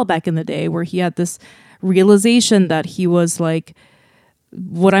Chappelle back in the day, where he had this realization that he was like,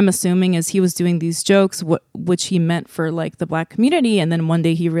 what I'm assuming is he was doing these jokes, which he meant for like the black community. And then one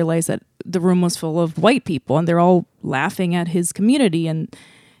day he realized that the room was full of white people and they're all laughing at his community. And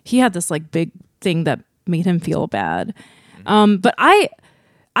he had this like big thing that made him feel bad. But I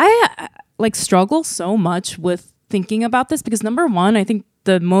like struggle so much with thinking about this because number one, I think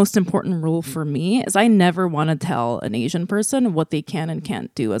the most important rule for me is I never want to tell an Asian person what they can and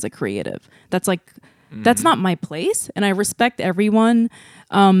can't do as a creative. That's like, that's not my place, and I respect everyone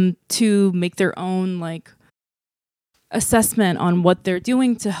to make their own like assessment on what they're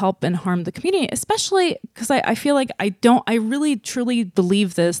doing to help and harm the community, especially because I feel like I really truly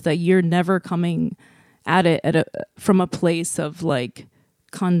believe this, that you're never coming at it from a place of like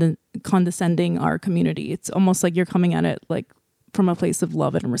condescending our community. It's almost like you're coming at it like from a place of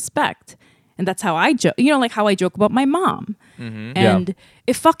love and respect. And that's how I joke, like how I joke about my mom. And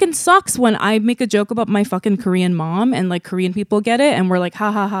it fucking sucks when I make a joke about my fucking Korean mom and like Korean people get it and we're like,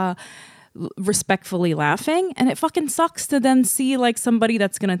 ha ha ha, respectfully laughing. And it fucking sucks to then see like somebody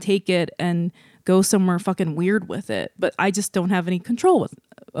that's going to take it and go somewhere fucking weird with it. But I just don't have any control with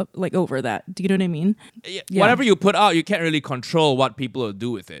like over that. Do you know what I mean? Yeah. Whatever you put out, you can't really control what people will do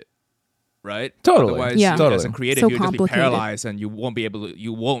with it. Right? Totally. Otherwise, Yeah. Totally. as a creative, So you'll just be complicated. paralyzed and you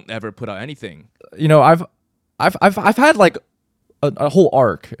won't ever put out anything. I've had like a whole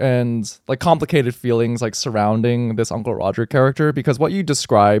arc and like complicated feelings like surrounding this Uncle Roger character, because what you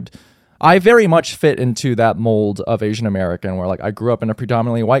described, I very much fit into that mold of Asian American, where like I grew up in a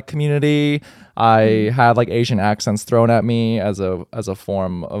predominantly white community. I had like Asian accents thrown at me as a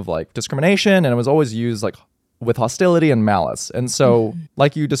form of like discrimination, and it was always used like with hostility and malice. And so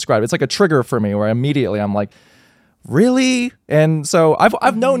like you described, it's like a trigger for me where immediately I'm like, really? And so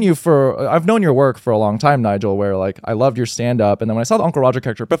I've known your work for a long time, Nigel, where like I loved your stand-up, and then when I saw the Uncle Roger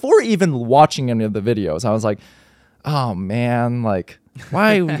character, before even watching any of the videos, I was like, oh man, like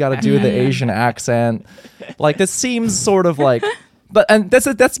why we gotta do the Asian accent? Like this seems sort of like But and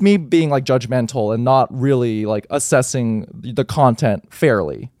that's me being like judgmental and not really like assessing the content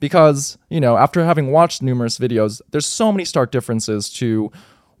fairly, because after having watched numerous videos, there's so many stark differences to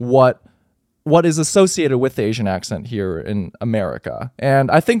what is associated with the Asian accent here in America.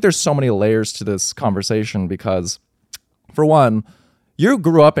 And I think there's so many layers to this conversation because, for one, you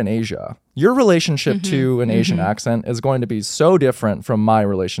grew up in Asia. Your relationship to an Asian accent is going to be so different from my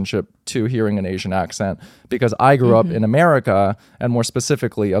relationship to hearing an Asian accent, because I grew up in America, and more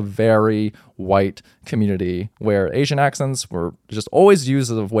specifically, a very white community where Asian accents were just always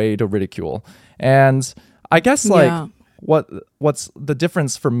used as a way to ridicule. And I guess what's the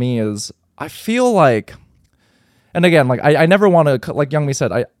difference for me is I feel like, and again, like I never want to, like Youngmi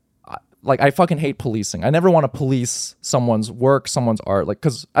said, I fucking hate policing. I never want to police someone's work, someone's art, like,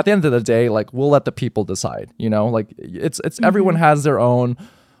 because at the end of the day, like, we'll let the people decide, like it's everyone has their own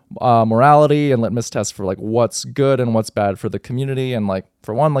morality and litmus test for like what's good and what's bad for the community. And like,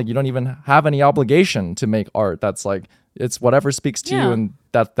 for one, like, you don't even have any obligation to make art. That's like, it's whatever speaks to you, and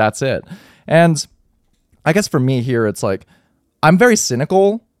that's it. And I guess for me here, it's like, I'm very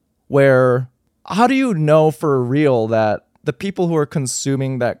cynical, where how do you know for real that the people who are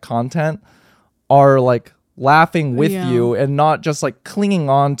consuming that content are like laughing with you and not just like clinging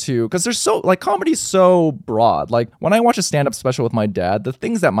on to, because there's so like comedy's so broad. Like when I watch a stand-up special with my dad, the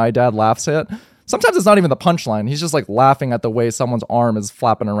things that my dad laughs at, sometimes it's not even the punchline. He's just like laughing at the way someone's arm is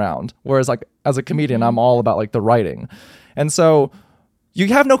flapping around. Whereas like as a comedian, I'm all about like the writing. And so you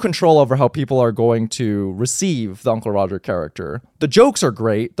have no control over how people are going to receive the Uncle Roger character. The jokes are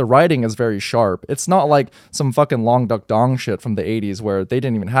great. The writing is very sharp. It's not like some fucking Long Duck Dong shit from the 80s where they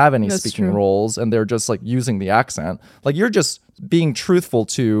didn't even have any speaking roles and they're just like using the accent. Like you're just being truthful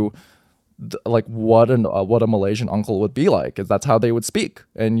to like what a Malaysian uncle would be like. That's how they would speak.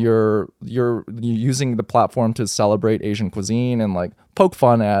 And you're using the platform to celebrate Asian cuisine and like poke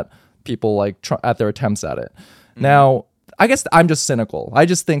fun at people like at their attempts at it. Now, I guess I'm just cynical. I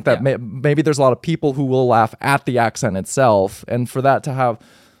just think that maybe there's a lot of people who will laugh at the accent itself, and for that to have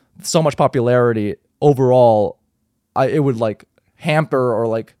so much popularity overall, it would like hamper or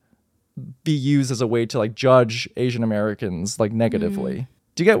like be used as a way to like judge Asian Americans like negatively.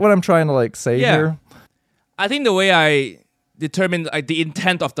 Do you get what I'm trying to like say here? I think the way I determine like the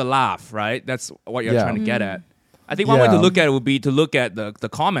intent of the laugh, right? That's what you're trying to get at. I think one way to look at it would be to look at the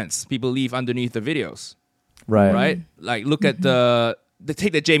comments people leave underneath the videos. Right? Like look at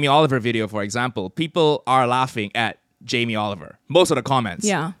take the Jamie Oliver video, for example. People are laughing at Jamie Oliver. Most of the comments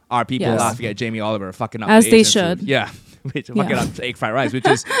are people laughing at Jamie Oliver fucking up as the they Asian should. food. Yeah. Fucking up egg fried rice, which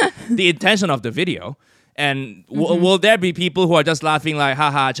is the intention of the video. And will there be people who are just laughing like,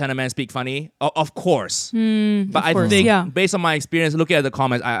 haha, Chinaman speak funny? Of course. But I think based on my experience looking at the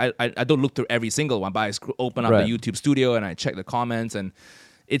comments, I don't look through every single one, but I open up the YouTube studio and I check the comments, and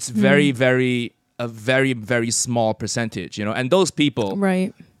it's very, very a very, very small percentage, and those people,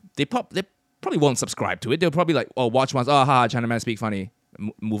 they probably won't subscribe to it. They'll probably like, watch once, Chinaman speak funny,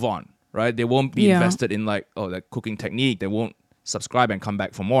 move on, right? They won't be invested in like, the cooking technique. They won't subscribe and come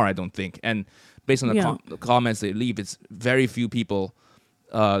back for more, I don't think. And based on the comments they leave, it's very few people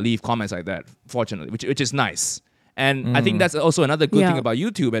leave comments like that, fortunately, which is nice. And I think that's also another good thing about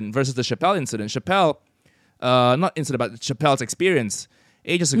YouTube and versus the Chappelle incident. Not incident, but Chappelle's experience.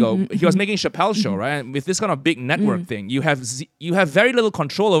 Ages ago, he was making Chappelle's show, right? And with this kind of big network thing, you have very little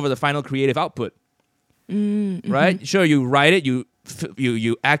control over the final creative output, right? Sure, you write it,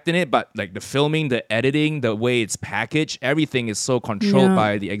 you act in it, but like the filming, the editing, the way it's packaged, everything is so controlled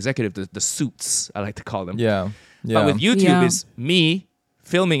by the executive, the suits, I like to call them. But with YouTube, it's me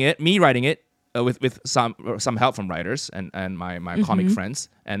filming it, me writing it, with some help from writers and my comic friends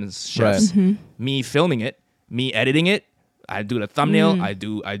and chefs. Me filming it, me editing it. I do the thumbnail, I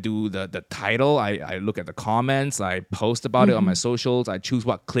do the title, I look at the comments, I post about it on my socials, I choose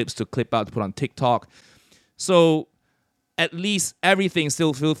what clips to clip out to put on TikTok. So at least everything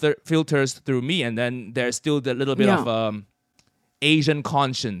still filters through me, and then there's still the little bit of Asian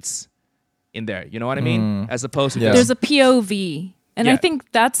conscience in there. You know what I mean? As opposed to there's a POV. And I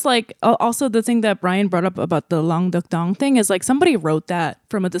think that's like also the thing that Brian brought up about the Long Duck Dong thing is like somebody wrote that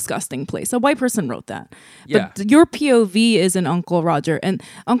from a disgusting place. A white person wrote that. But your POV is in Uncle Roger. And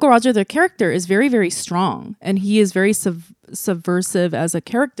Uncle Roger, the character, is very, very strong. And he is very subversive as a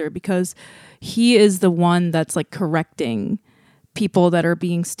character because he is the one that's like correcting people that are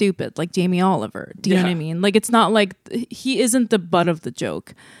being stupid, like Jamie Oliver. Do you know what I mean? Like, it's not like he isn't the butt of the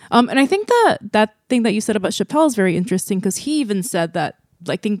joke. And I think that thing that you said about Chappelle is very interesting because he even said that,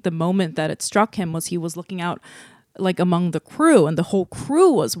 I think the moment that it struck him was he was looking out like among the crew, and the whole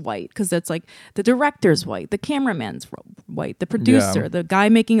crew was white, because it's like the director's white, the cameraman's white, the producer, the guy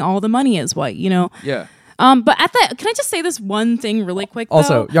making all the money is white, you know. Yeah. But can I just say this one thing really quick?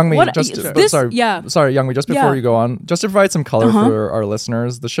 Also, though? Youngmi, sorry, Youngmi, just before Yeah. you go on, just to provide some color for our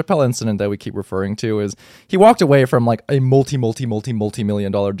listeners, the Chappelle incident that we keep referring to is he walked away from like a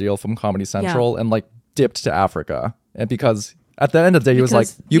multi-million dollar deal from Comedy Central and like dipped to Africa, and because at the end of the day he was like,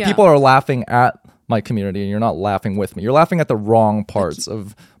 you people are laughing at my community and you're not laughing with me. You're laughing at the wrong parts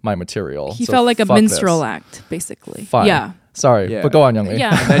of my material. He So felt like a fuck minstrel this. act, basically. Fine. Yeah. Sorry, Yeah. but go on, Youngmi.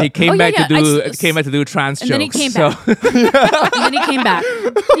 Yeah. And then he came back to do I came back to do trans and jokes. then he came So- back. And then he came back.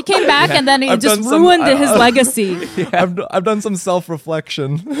 He came back, and then he I've just done some- ruined his legacy. I've done some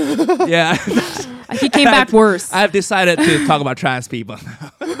self-reflection. yeah. He came back worse. I've decided to talk about trans people.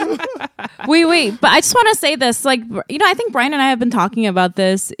 Wait, but I just want to say this, like, you know, I think Brian and I have been talking about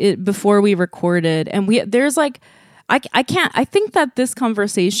this before we recorded, and there's like, I think that this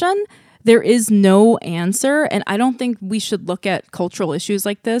conversation, there is no answer, and I don't think we should look at cultural issues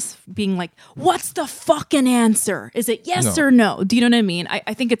like this being like, what's the fucking answer? Is it yes or no? Do you know what I mean?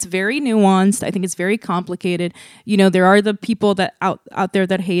 I think it's very nuanced. I think it's very complicated. You know, there are the people that out there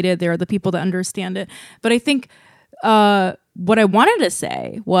that hate it. There are the people that understand it. But I think what I wanted to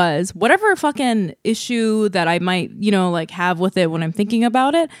say was, whatever fucking issue that I might, you know, like have with it when I'm thinking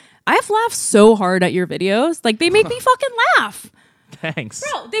about it, I've laughed so hard at your videos. Like, they make me fucking laugh. Thanks.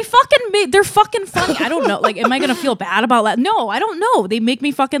 Bro, they're fucking funny. I don't know. Like, am I gonna feel bad about that? No, I don't know. They make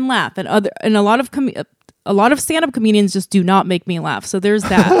me fucking laugh, and a lot of stand-up comedians just do not make me laugh. So there's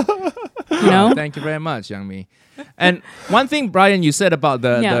that. You know. Thank you very much, Youngmi. And one thing, Brian, you said about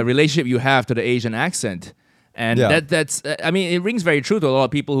the relationship you have to the Asian accent, and that's I mean, it rings very true to a lot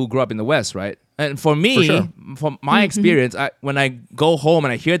of people who grew up in the West, right? And for me, from my experience, when I go home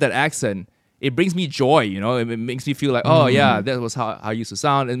and I hear that accent, it brings me joy, you know. It makes me feel like, oh yeah, that was how I used to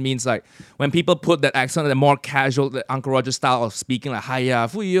sound. It means like when people put that accent, the more casual, the Uncle Roger style of speaking, like hiya,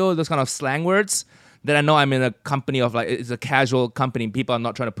 fuyo, those kind of slang words, then I know I'm in a company of like, it's a casual company. People are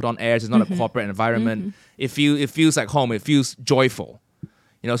not trying to put on airs. It's not a corporate environment. It feels like home. It feels joyful,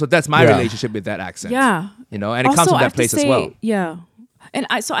 you know. So that's my relationship with that accent. Yeah. You know, and it comes from that place as well. Yeah. And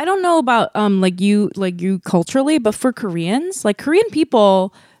I don't know about like you culturally, but for Koreans, like Korean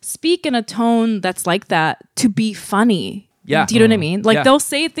people speak in a tone that's like that to be funny. Yeah. Do you know what I mean? Like they'll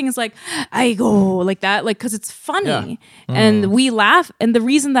say things like "aigo" like that, like because it's funny, and we laugh. And the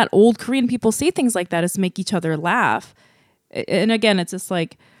reason that old Korean people say things like that is to make each other laugh. And again, it's just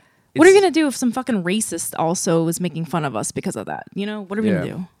like, what are you gonna do if some fucking racist also was making fun of us because of that? You know, what are we gonna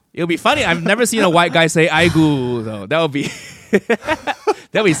do? It'll be funny. I've never seen a white guy say "aigu" though. That would be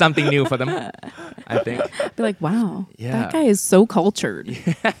that'll be something new for them, I think. Be like, wow, that guy is so cultured.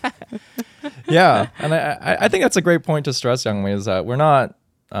 Yeah, and I think that's a great point to stress, Youngmi, is that we're not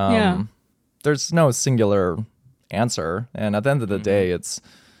there's no singular answer, and at the end of the day, it's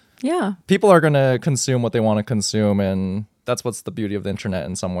people are going to consume what they want to consume, and that's what's the beauty of the internet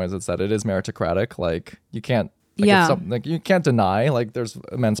in some ways. It's that it is meritocratic. Like, you can't like you can't deny like there's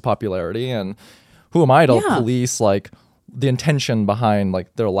immense popularity, and who am I to police like the intention behind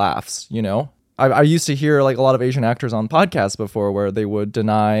like their laughs, you know? I used to hear like a lot of Asian actors on podcasts before where they would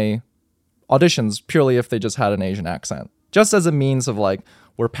deny auditions purely if they just had an Asian accent, just as a means of like,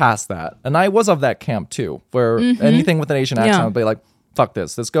 we're past that. And I was of that camp too, where anything with an Asian accent would be like, fuck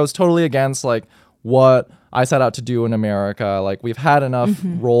this. This goes totally against like what I set out to do in America. Like, we've had enough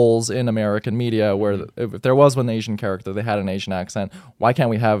roles in American media where if there was one Asian character, they had an Asian accent. Why can't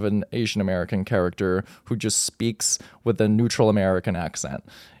we have an Asian American character who just speaks with a neutral American accent?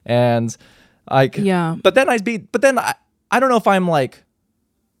 And but then I don't know if I'm like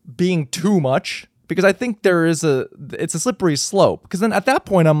being too much, because I think it's a slippery slope, because then at that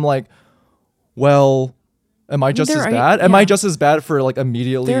point I'm like, well, am I just as bad? Am I just as bad for like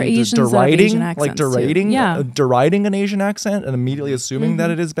immediately deriding an Asian accent and immediately assuming that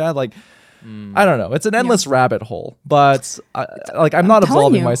it is bad? Like, I don't know. It's an endless rabbit hole. But I'm not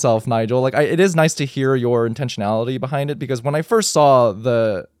absolving myself, Nigel. Like, it is nice to hear your intentionality behind it, because when I first saw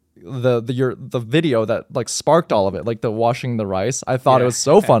the video that like sparked all of it, like the washing the rice, I thought it was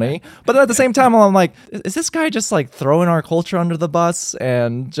so funny. But then at the same time, I'm like, is this guy just like throwing our culture under the bus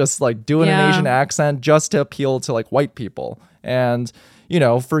and just like doing an Asian accent just to appeal to like white people? And, you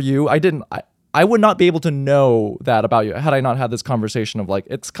know, for you, I would not be able to know that about you had I not had this conversation of like,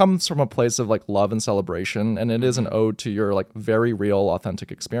 it comes from a place of like love and celebration, and it is an ode to your like very real,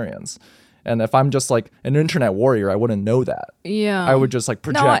 authentic experience. And if I'm just like an internet warrior, I wouldn't know that. Yeah. I would just like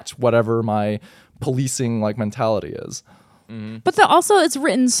project whatever my policing like mentality is. But also it's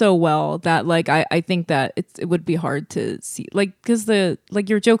written so well that like I think that it would be hard to see like because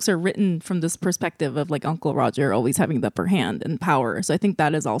your jokes are written from this perspective of like Uncle Roger always having the upper hand and power. So I think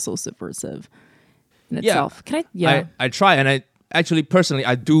that is also subversive in itself. Can I? Yeah, I try, and I actually personally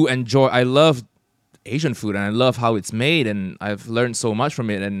I do enjoy. I love Asian food, and I love how it's made, and I've learned so much from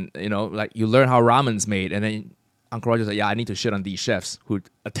it. And you know, like you learn how ramen's made, and then Uncle Roger's like, yeah, I need to shit on these chefs who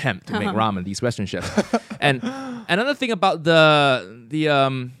attempt to make ramen, these Western chefs. And another thing about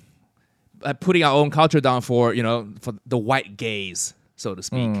the putting our own culture down for for the white gaze, so to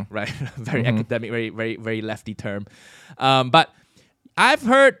speak, right? Very academic, very very very lefty term. But I've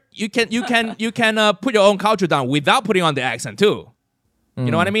heard you can put your own culture down without putting on the accent too. You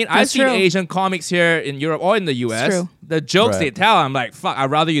know what I mean? I've seen Asian comics here in Europe or in the US. The jokes they tell, I'm like, fuck,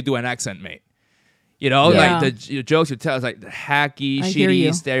 I'd rather you do an accent, mate. You know, like the jokes you tell is like the hacky,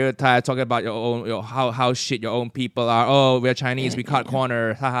 shitty stereotype, talking about your own, how shit your own people are. Oh, we're Chinese, we cut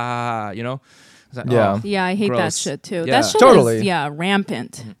corner, ha ha ha. You know? Like, yeah, I hate that shit too. Yeah. That shit is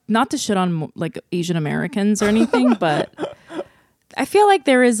rampant. Not to shit on like Asian Americans or anything, but I feel like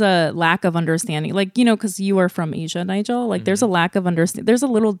there is a lack of understanding. Like, you know, because you are from Asia, Nigel. Like, there's a lack of understanding. There's a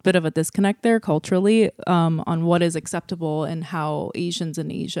little bit of a disconnect there culturally on what is acceptable and how Asians in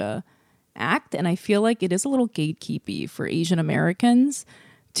Asia act. And I feel like it is a little gatekeepy for Asian Americans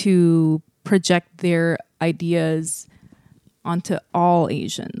to project their ideas onto all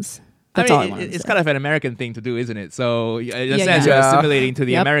Asians. That's all I want to it's say. kind of an American thing to do, isn't it? So in a sense, you're assimilating to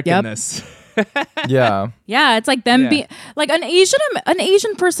the Americanness. Yeah, it's like them being like an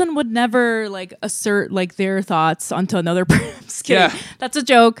Asian person would never like assert like their thoughts onto another person. Just kidding. Yeah. That's a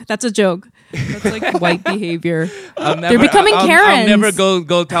joke. That's like white behavior. They're becoming Karens. I'll never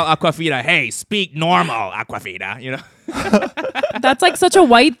go tell Aquafina, hey, speak normal, Aquafina. You know. That's like such a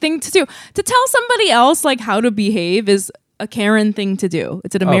white thing to do. To tell somebody else like how to behave is a Karen thing to do.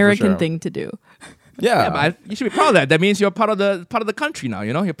 It's an American thing to do. Yeah, but you should be proud of that. That means you're part of the country now.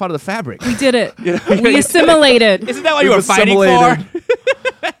 You know, you're part of the fabric. We did it. We assimilated. Isn't that what you were fighting for?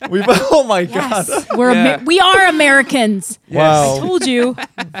 Oh my god. We are Americans. Wow. I told you.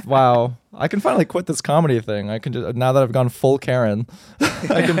 Wow. I can finally quit this comedy thing. I can just, now that I've gone full Karen,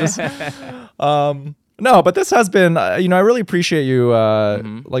 I can just no, but this has been I really appreciate you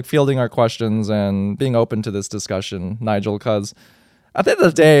like fielding our questions and being open to this discussion, Nigel, cuz at the end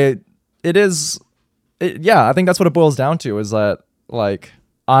of the day I think that's what it boils down to is that like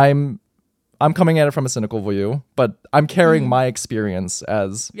I'm coming at it from a cynical view, but I'm carrying my experience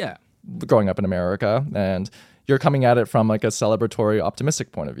as growing up in America, and you're coming at it from like a celebratory,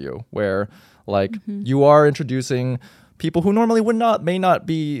 optimistic point of view, where like you are introducing people who normally may not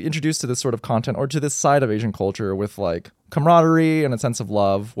be introduced to this sort of content or to this side of Asian culture with like camaraderie and a sense of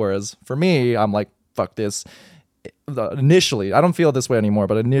love. Whereas for me, I'm like, fuck this. Initially, I don't feel this way anymore,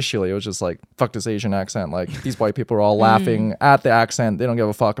 but initially it was just like, fuck this Asian accent. Like these white people are all laughing at the accent. They don't give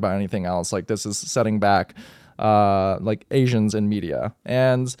a fuck about anything else. Like this is setting back like Asians in media.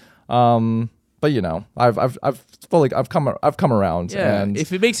 And but you know, I've come around. Yeah. And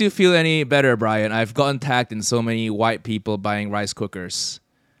if it makes you feel any better, Brian, I've gotten tagged in so many white people buying rice cookers.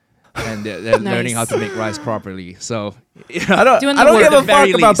 And they're learning how to make rice properly. So I don't give a fuck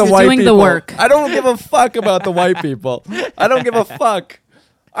about the white people. The work. I don't give a fuck about the white people. I don't give a fuck.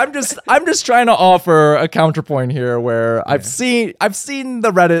 I'm just trying to offer a counterpoint here where I've seen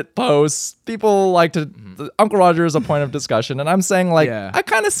the Reddit posts. People like to Uncle Roger is a point of discussion, and I'm saying like I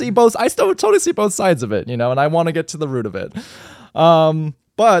kind of see both. I still totally see both sides of it, you know, and I want to get to the root of it.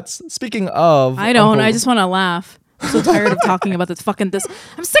 But speaking of, I don't. I just want to laugh. I'm so tired of talking about this. I'm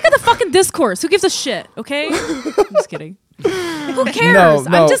sick of the fucking discourse. Who gives a shit? Okay, I'm just kidding. Who cares?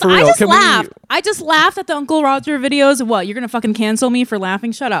 No, for real. I just laughed. I just laughed at the Uncle Roger videos. What? You're gonna fucking cancel me for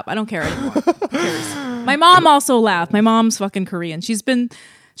laughing? Shut up. I don't care anymore. Who cares? My mom also laughed. My mom's fucking Korean. She's been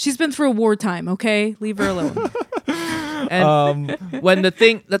through wartime. Okay, leave her alone. And when the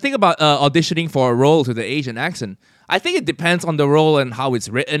thing about auditioning for a role to the Asian accent, I think it depends on the role and how it's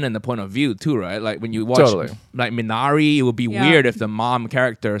written and the point of view too, right? Like when you watch like Minari, it would be weird if the mom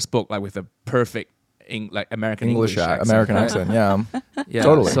character spoke like with a perfect like American English accent. American accent, yeah,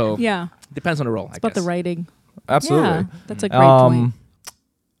 totally. So depends on the role. It's about the writing. Absolutely, yeah, that's a great point.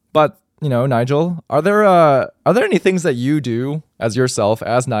 But you know, Nigel, are there any things that you do as yourself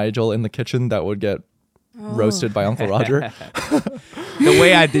as Nigel in the kitchen that would get roasted by Uncle Roger? The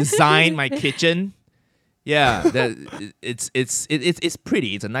way I design my kitchen. Yeah, it's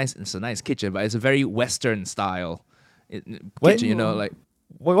pretty. It's a nice kitchen, but it's a very Western style kitchen. You know, like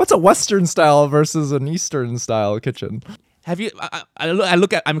what's a Western style versus an Eastern style kitchen? Have you?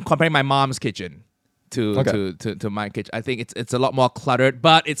 I'm comparing my mom's kitchen to my kitchen. I think it's a lot more cluttered,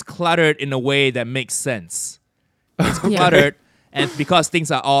 but it's cluttered in a way that makes sense. It's cluttered, and because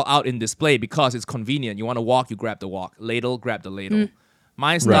things are all out in display, because it's convenient. You want to walk, you grab the ladle, grab the ladle.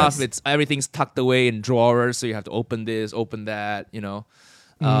 My stuff, everything's tucked away in drawers, so you have to open this, open that, you know.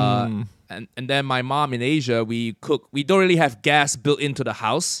 And then my mom in Asia, we cook. We don't really have gas built into the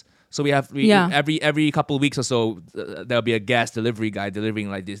house, so every couple of weeks or so there'll be a gas delivery guy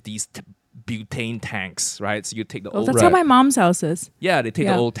delivering like these butane tanks, right? So you take the old. That's how my mom's house is. Yeah, they take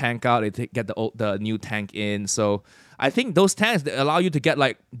the old tank out. They get the new tank in. So I think those tanks, they allow you to get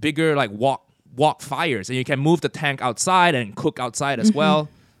like bigger like wok fires, and you can move the tank outside and cook outside as well.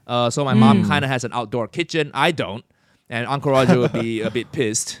 So my mom kind of has an outdoor kitchen. I don't, and Uncle Roger would be a bit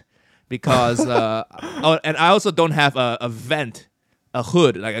pissed because and I also don't have a vent, a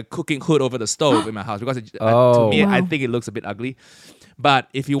hood, like a cooking hood over the stove in my house because to me I think it looks a bit ugly. But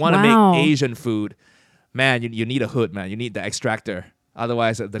if you want to make Asian food, man, you need a hood, man. You need the extractor.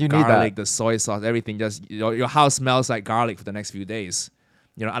 Otherwise, the garlic, the soy sauce, everything just your house smells like garlic for the next few days.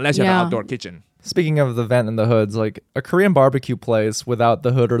 You know, unless you have an outdoor kitchen. Speaking of the vent and the hoods, like a Korean barbecue place without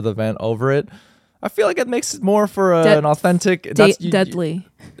the hood or the vent over it, I feel like it makes it more for an authentic. Deadly.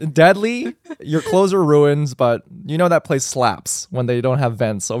 Deadly. Your clothes are ruined, but you know that place slaps when they don't have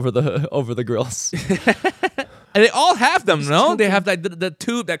vents over the grills. And they all have them, no? They have like the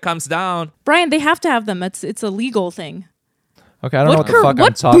tube that comes down. Brian, they have to have them. It's a legal thing. Okay, I don't know what the fuck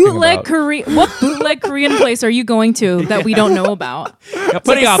I'm talking about. What bootleg Korean place are you going to that we don't know about? You're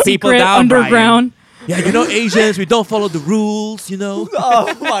putting our people down, underground. Brian. Yeah, you know, Asians, we don't follow the rules, you know?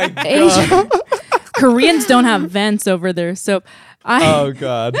 Oh my God. Koreans don't have vents over there, so Oh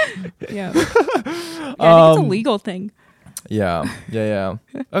God. Yeah, I think it's a legal thing. Yeah.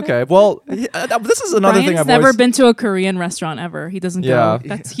 Okay, well, this is another thing I've never been to a Korean restaurant ever. He doesn't go.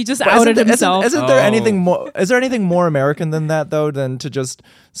 He just outed himself. Isn't there anything more? Is there anything more American than that, though, than to just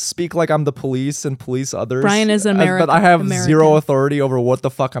speak like I'm the police and police others? Brian is American, but I have zero authority over what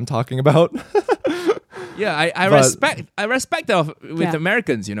the fuck I'm talking about. Yeah, I respect that with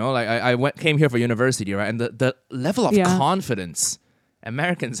Americans. You know, like I came here for university, right, and the level of confidence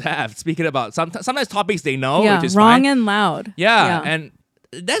Americans have, speaking about sometimes topics they know, which is wrong fine. And loud. Yeah, and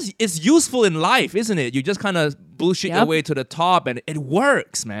it's useful in life, isn't it? You just kind of bullshit your way to the top, and it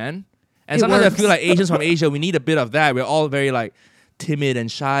works, man. And sometimes I feel like Asians from Asia, we need a bit of that. We're all very like timid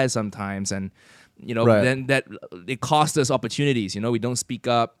and shy sometimes, and you know, then that it costs us opportunities. You know, we don't speak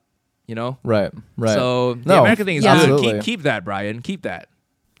up. You know, right. So the American thing is good. Keep that, Brian. Keep that.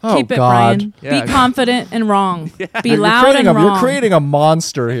 Oh, keep it, God. Brian. Be confident and wrong. Be loud and wrong. You're creating a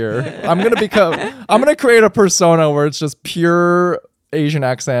monster here. I'm gonna create a persona where it's just pure Asian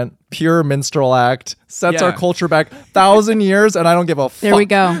accent, pure minstrel act, sets our culture back 1,000 years, and I don't give a fuck. There we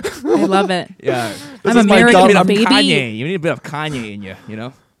go. I love it. Yeah, I'm American, baby. Kanye. You need a bit of Kanye in you. You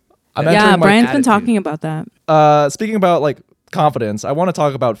know. Brian's been talking about that. Speaking about like confidence, I want to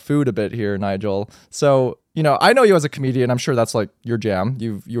talk about food a bit here, Nigel. So, you know, I know you as a comedian. I'm sure that's like your jam.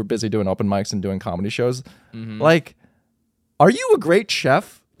 You were busy doing open mics and doing comedy shows. Mm-hmm. Like, are you a great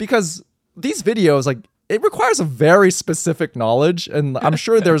chef? Because these videos, like, it requires a very specific knowledge, and I'm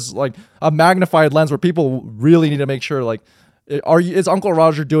sure there's like a magnified lens where people really need to make sure, like, is Uncle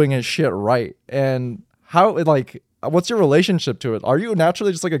Roger doing his shit right? And how, like, what's your relationship to it? Are you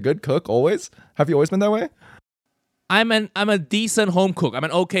naturally just like a good cook always? Have you always been that way? I'm a decent home cook. I'm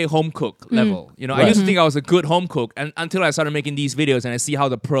an okay home cook level. You know, I used to think I was a good home cook, and until I started making these videos and I see how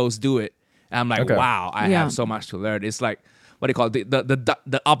the pros do it, and I'm like, wow, I have so much to learn. It's like, what do you call it?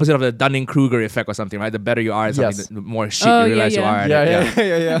 The opposite of the Dunning-Kruger effect or something, right? The better you are at something, the more shit you realize you are.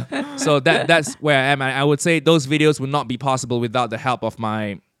 Yeah. So that's where I am. I would say those videos would not be possible without the help of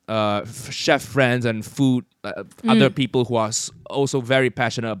my chef friends and food other people who are also very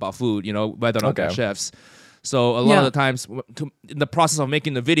passionate about food. You know, whether or not they're chefs. So a lot of the times, in the process of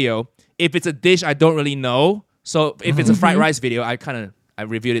making the video, if it's a dish I don't really know, so if it's a fried rice video, I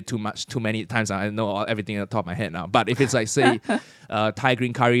reviewed it too many times now. I know everything at the top of my head now. But if it's like, say, Thai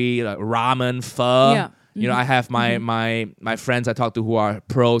green curry, like ramen, pho, you know, I have my friends I talk to who are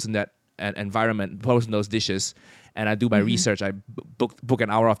pros in that environment, pros in those dishes, and I do my research. I book an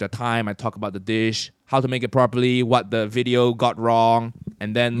hour of their time. I talk about the dish, how to make it properly, what the video got wrong,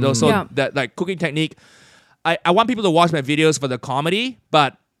 and then also that like cooking technique. I want people to watch my videos for the comedy,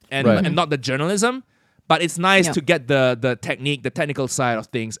 and not the journalism. But it's nice to get the technique, the technical side of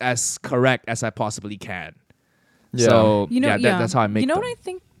things as correct as I possibly can. Yeah. So that's how I make. You know them. what I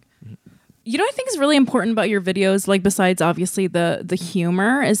think? You know what I think is really important about your videos, like besides obviously the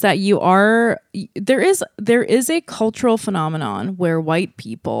humor, is that there is a cultural phenomenon where white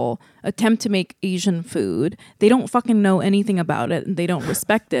people attempt to make Asian food. They don't fucking know anything about it and they don't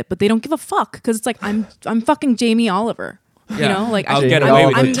respect it, but they don't give a fuck because it's like I'm fucking Jamie Oliver. You Yeah. know, like I'll get away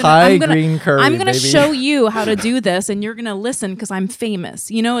with it. Thai green curry, I'm gonna baby. show you how to do this, and you're gonna listen because I'm famous.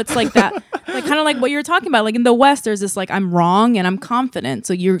 You know, it's like that, like kind of like what you're talking about. Like in the West, there's this like I'm wrong and I'm confident,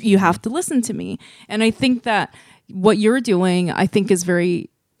 so you have to listen to me. And I think that what you're doing, I think, is very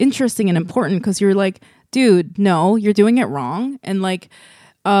interesting and important because you're like, dude, no, you're doing it wrong, and like,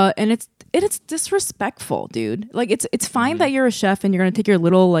 and it's disrespectful, dude. Like it's fine that you're a chef and you're gonna take your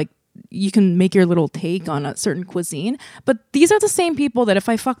little like. You can make your little take on a certain cuisine, but these are the same people that if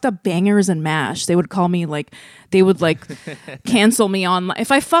I fucked up bangers and mash, they would call me like, they would like cancel me on.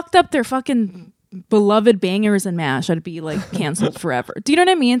 If I fucked up their fucking beloved bangers and mash, I'd be like canceled forever. Do you know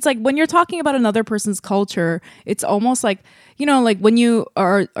what I mean? It's like when you're talking about another person's culture, it's almost like, you know, like when you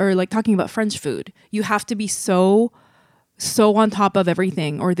are like talking about French food, you have to be so on top of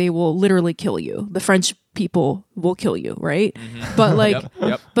everything or they will literally kill you. The French people will kill you, right? But like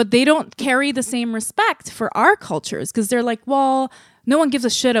Yep. but they don't carry the same respect for our cultures because they're like, well, no one gives a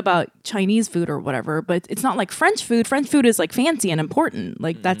shit about Chinese food or whatever, but it's not like French food. French food is like fancy and important.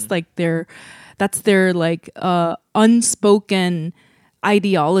 Like that's like their like unspoken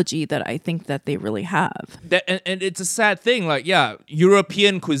ideology that I think that they really have. And it's a sad thing. Like, yeah,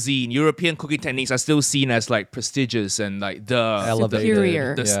 European cuisine, European cooking techniques are still seen as like prestigious and like Elevated.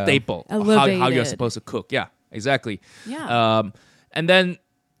 Superior. the Yeah. staple of how you're Elevated. supposed to cook. Yeah, exactly. Yeah. And then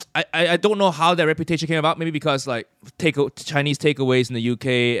I don't know how that reputation came about. Maybe because like Chinese takeaways in the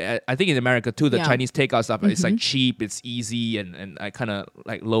UK, I think in America too, the Yeah. Chinese takeout stuff it's like cheap, it's easy, and kind of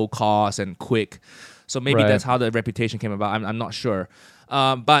like low cost and quick. So maybe Right. that's how the reputation came about. I'm not sure.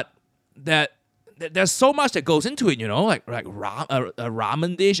 But there's so much that goes into it, you know, like a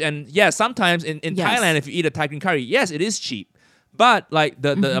ramen dish. And yeah, sometimes in Yes. Thailand, if you eat a Thai green curry, yes, it is cheap. But like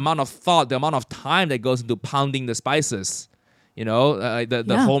the amount of thought, the amount of time that goes into pounding the spices, you know, the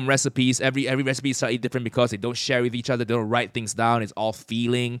Yeah. home recipes, every recipe is slightly different because they don't share with each other. They don't write things down. It's all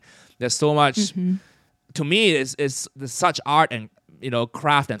feeling. There's so much, to me, there's such art and, you know,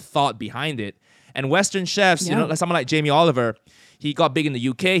 craft and thought behind it. And Western chefs, you know, like someone like Jamie Oliver, he got big in the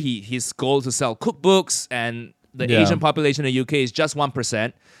UK. His goal is to sell cookbooks, and the Yeah. Asian population in the UK is just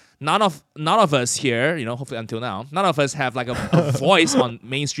 1%. None of us here, you know, hopefully until now, none of us have like a voice on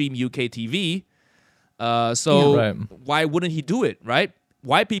mainstream UK TV. So Right. why wouldn't he do it, right?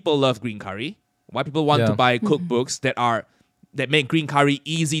 White people love green curry. White people want to Yeah. buy cookbooks that make green curry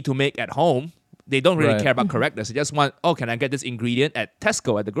easy to make at home. They don't really Right. care about correctness. They just want, can I get this ingredient at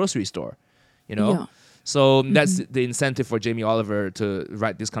Tesco at the grocery store? You know? Yeah. So that's the incentive for Jamie Oliver to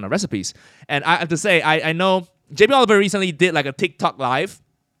write this kind of recipes. And I have to say, I know Jamie Oliver recently did like a TikTok live.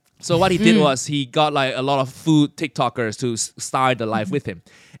 So what he did was he got like a lot of food TikTokers to start the live with him.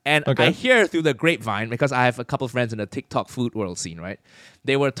 And Okay. I hear through the grapevine, because I have a couple of friends in the TikTok food world scene, right?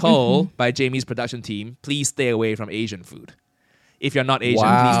 They were told by Jamie's production team, please stay away from Asian food. If you're not Asian,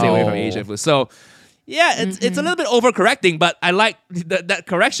 please stay away from Wow. Asian food. So yeah, it's a little bit overcorrecting, but I like that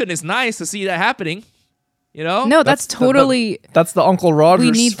correction is nice to see that happening. You know? No, that's totally. That's the Uncle Roger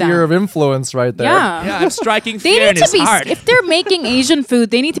We need sphere that. of influence right there. Yeah. Yeah, I'm striking They fear in need to his be. heart. If they're making Asian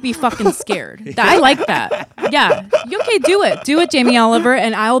food, they need to be fucking scared. I like that. Yeah. Okay, do it. Do it, Jamie Oliver,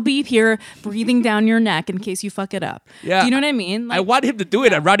 and I'll be here breathing down your neck in case you fuck it up. Yeah. Do you know what I mean? I want him to do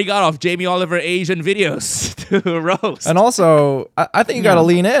it. I'm running out of Jamie Oliver Asian videos to roast. And also, I think you got to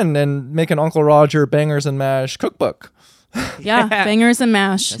lean in and make an Uncle Roger bangers and mash cookbook. yeah, bangers and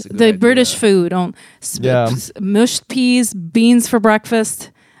mash. That's a good The idea. British food. Mushed peas, beans for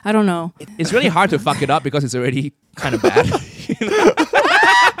breakfast. I don't know. It's really hard to fuck it up because it's already kind of bad.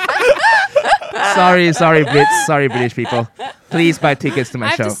 sorry, Brits. Sorry, British people. Please buy tickets to my I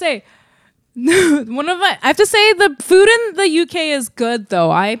have show. to say, I have to say the food in the UK is good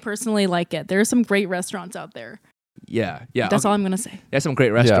though. I personally like it. There are some great restaurants out there. yeah. That's all I'm gonna say. There's some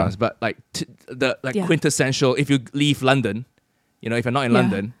great restaurants, but like Yeah. quintessential. If you leave London, you know, if you're not in Yeah.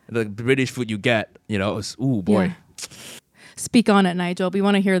 London, the British food you get, you know, is ooh boy. Yeah. Speak on it, Nigel. We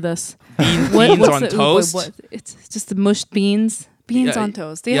want to hear this. Beans What's on the- toast. It's just the mushed beans. Beans Yeah, on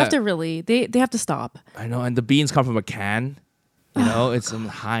toast. They yeah. have to really. They have to stop. I know, and the beans come from a can. You know, it's some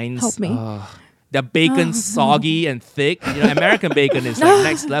Heinz. Help me. The bacon's soggy and thick. You know, American bacon is like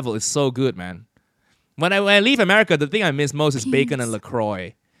next level. It's so good, man. When I leave America, the thing I miss most is bacon and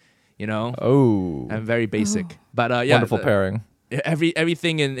LaCroix. You know, Oh, I'm very basic, but yeah, wonderful pairing.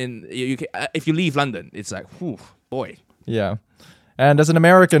 Everything in UK. If you leave London, it's like, whew, boy. Yeah. And as an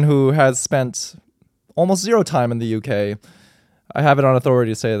American who has spent almost zero time in the UK, I have it on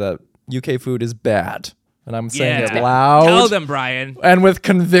authority to say that UK food is bad. And I'm saying it loud. Tell them, Brian. And with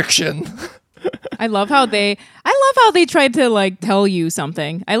conviction. I love how they tried to like tell you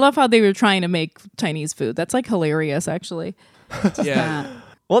something. I love how they were trying to make Chinese food. That's like hilarious, actually. Yeah.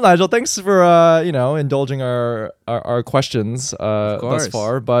 Well, Nigel, thanks for indulging our questions thus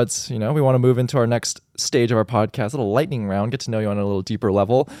far. But we want to move into our next stage of our podcast, a little lightning round, get to know you on a little deeper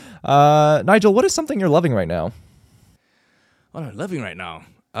level. Nigel, what is something you're loving right now? What am I loving right now?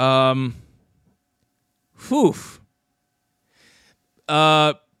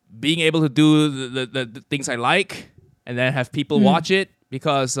 Being able to do the things I like and then have people watch it,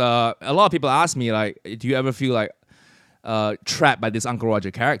 because a lot of people ask me, like, do you ever feel like trapped by this Uncle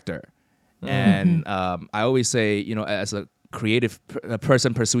Roger character? And I always say, as a creative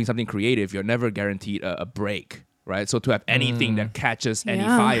person pursuing something creative, you're never guaranteed a break, right? So to have anything that catches any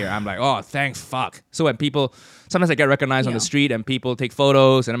fire, I'm like, oh, thanks fuck. So when sometimes I get recognized on the street and people take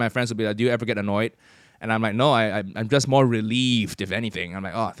photos, and then my friends will be like, do you ever get annoyed? And I'm like, no, I'm just more relieved, if anything. I'm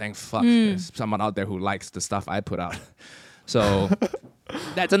like, oh, thank fuck. There's someone out there who likes the stuff I put out. So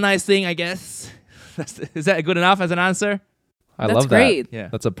that's a nice thing, I guess. Is that good enough as an answer? I That's love great. that. Yeah.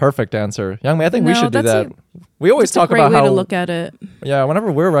 That's a perfect answer. Young man, I think we should do that. We always talk a great about way how to look at it. Yeah,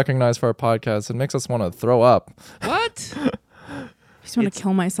 whenever we're recognized for our podcast, it makes us want to throw up. What? I just want to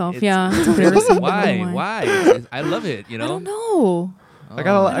kill myself. it's- Yeah. It's embarrassing. Why? I love it, I don't know. I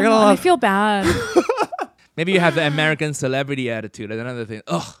got a I lot. feel bad. Maybe you have the American celebrity attitude. That's another thing.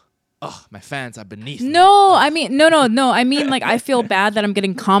 My fans are beneath me. No, I mean, no. I mean, like, I feel bad that I'm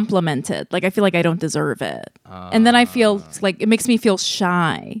getting complimented. Like, I feel like I don't deserve it. And then I feel like it makes me feel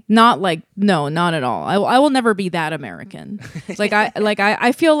shy. Not like, no, not at all. I will never be that American.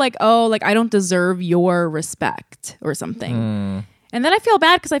 I feel like, oh, like I don't deserve your respect or something. And then I feel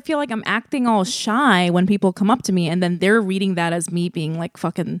bad because I feel like I'm acting all shy when people come up to me, and then they're reading that as me being like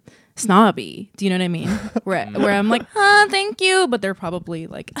fucking snobby. Do you know what I mean? Where I'm like, thank you, but they're probably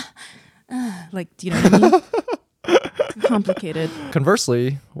like, like, do you know what I mean? Complicated.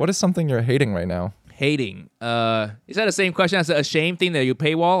 Conversely, what is something you're hating right now? Hating. Is that the same question as the ashamed thing that you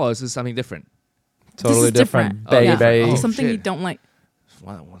paywall, or is this something different? Totally This is different, different. baby. Oh, Something shit. you don't like.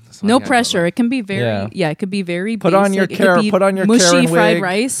 That's No something I pressure. It can be very, Yeah. it could be very Put basic. on your It could be put on your mushy Karen fried wig.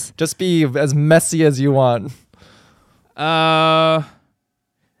 rice. Just be as messy as you want. I'm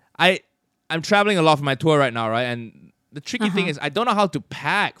traveling a lot for my tour right now, right? And the tricky thing is I don't know how to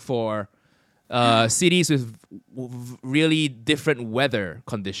pack for cities with really different weather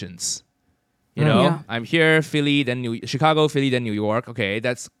conditions. You know, Yeah. I'm here, Philly, then Chicago, Philly, then New York. Okay,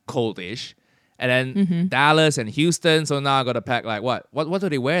 that's coldish. And then Dallas and Houston. So now I got to pack like what do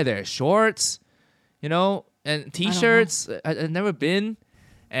they wear there? Shorts, and t-shirts. I've never been.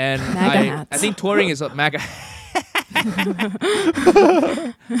 And MAGA hats. I think touring is MAGA.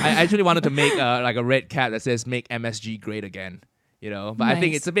 I actually wanted to make like a red cap that says "Make MSG Great Again," But I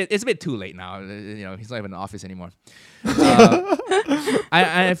think Nice. it's a bit too late now. He's not even in the office anymore.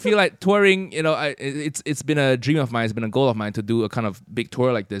 I feel like touring. It's been a dream of mine. It's been a goal of mine to do a kind of big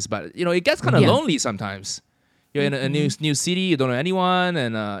tour like this. But it gets kind of lonely sometimes. You're in a new city. You don't know anyone.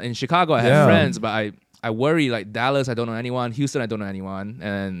 And in Chicago, I have friends, but I worry like Dallas. I don't know anyone. Houston, I don't know anyone.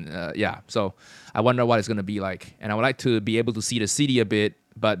 And so I wonder what it's gonna be like. And I would like to be able to see the city a bit,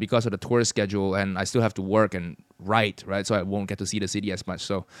 but because of the tour schedule, and I still have to work and write, right? So I won't get to see the city as much.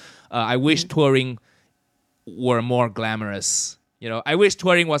 So I wish touring were more glamorous. I wish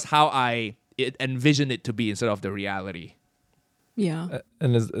touring was how I envisioned it to be instead of the reality. Yeah.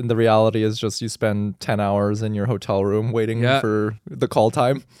 And the reality is just you spend 10 hours in your hotel room waiting for the call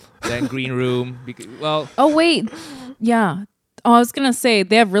time. Then green room. Well, Oh wait. Yeah. Oh, I was gonna say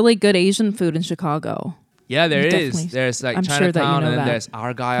they have really good Asian food in Chicago. yeah, there You is. definitely- There's like I'm Chinatown, sure that you know and then that. there's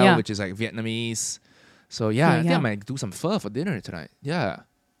Argyle, Yeah. which is like Vietnamese. So I think I yeah. might do some pho for dinner tonight. Yeah.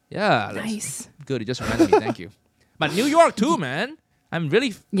 That's Nice. good. You just reminded me. Thank you. But New York too, man. I'm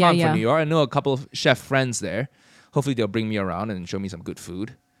really Yeah, pumped yeah. for New York. I know a couple of chef friends there. Hopefully they'll bring me around and show me some good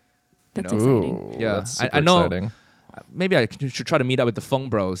food. That's know. exciting. Ooh, Yeah, that's I super know. exciting. Maybe I should try to meet up with the Fong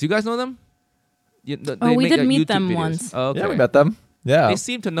Bros. You guys know them? They we make, did like, meet YouTube them videos. once. Oh, okay. Yeah, we met them. Yeah. They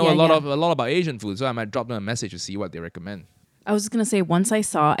seem to know Yeah, a lot yeah. about Asian food, so I might drop them a message to see what they recommend. I was gonna say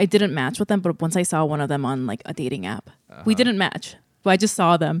I didn't match with them, but once I saw one of them on like a dating app, we didn't match. But I just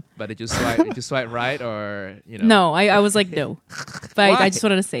saw them. But did you swipe right, or No, I was like no. But Why? I just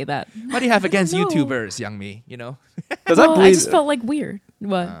wanted to say that. What do you have against know. YouTubers, young me? Does that Well, I bleed? just felt like weird.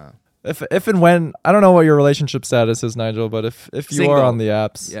 What? If and when, I don't know what your relationship status is, Nigel, but if you Single. are on the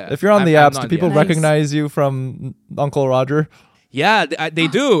apps, Yeah. if you're on the I'm apps, not do on the people apps. recognize you from Uncle Roger? Yeah, they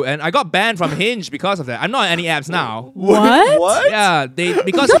do, and I got banned from Hinge because of that. I'm not on any apps now. What? What? Yeah, because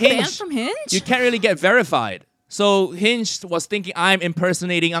You got Hinge, banned from Hinge? you can't really get verified. So Hinge was thinking I'm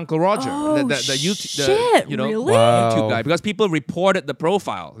impersonating Uncle Roger, Oh, the shit, really? really? Wow. YouTube guy, because people reported the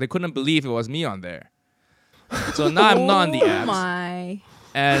profile. They couldn't believe it was me on there. So now I'm not on the Oh apps, my.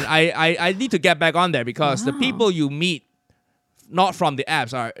 and I need to get back on there because the people you meet, not from the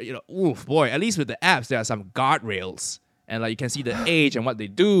apps, are oof boy. At least with the apps, there are some guardrails, and like you can see the age and what they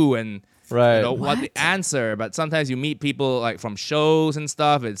do and Right. what they answer. But sometimes you meet people like from shows and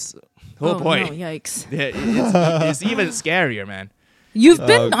stuff. It's oh boy. No, yikes. It's even scarier, man. You've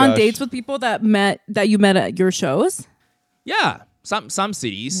been on gosh. dates with people that you met at your shows? Yeah, some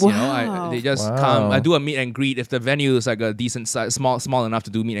cities, Wow. they just Wow. come. I do a meet and greet if the venue is like a decent size, small enough to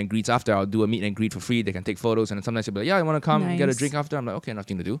do meet and greets after. I'll do a meet and greet for free. They can take photos, and then sometimes they'll be like, "Yeah, I want to come and get a Nice. drink after." I'm like, "Okay,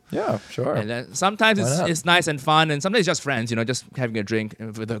 nothing to do." Yeah, sure. And then sometimes Why not? it's nice and fun, and sometimes it's just friends, just having a drink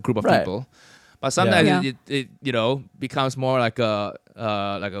with a group of Right. people. But sometimes Yeah. it becomes more like a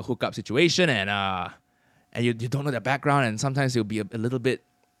hookup situation, and you don't know their background, and sometimes it'll be a little bit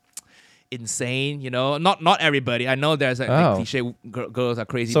insane, Not everybody. I know there's like Oh. cliche girls are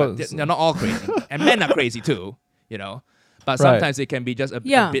crazy, So- but they're not all crazy, and men are crazy too, But sometimes it can be just a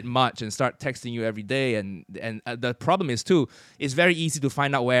bit much and start texting you every day, and the problem is too, it's very easy to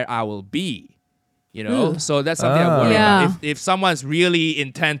find out where I will be, So that's something I worry Yeah. about. If someone's really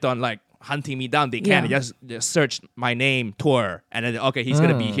intent on like hunting me down, they can Yeah. just search my name, tour, and then okay, he's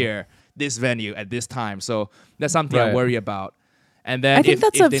gonna be here, this venue at this time. So that's something I Right. worry about. And then I think if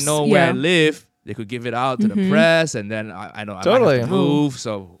that's they know where I yeah. live, they could give it out to the press, and then I know I Totally. might have to move.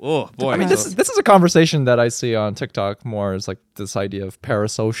 So boy, I mean, this is a conversation that I see on TikTok more as like this idea of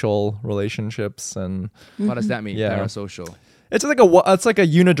parasocial relationships, and what does that mean? Yeah. Parasocial. it's like a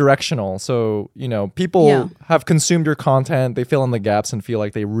unidirectional. So people Yeah. have consumed your content, they fill in the gaps and feel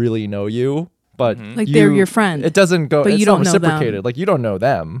like they really know you, but Like they're your friend, It doesn't go. but It's you not don't know them. reciprocated. Like you don't know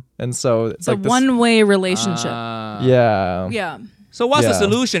them, and so it's It's a like this, one-way relationship. Yeah. Yeah. So what's the Yeah.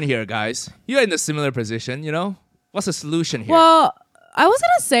 solution here, guys? You're in a similar position, What's the solution here? Well, I was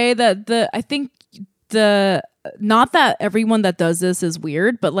gonna say that I think not that everyone that does this is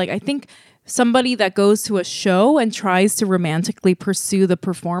weird, but like I think somebody that goes to a show and tries to romantically pursue the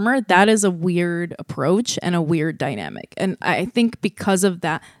performer, that is a weird approach and a weird dynamic. And I think because of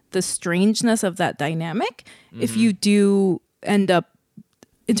that, the strangeness of that dynamic, if you do end up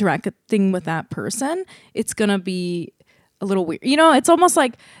interacting with that person, it's gonna be a little weird. It's almost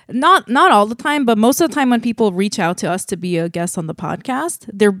like not all the time, but most of the time when people reach out to us to be a guest on the podcast,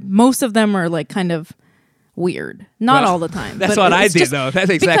 most of them are like kind of weird. Not Well, all the time. that's but what I it's did just though. That's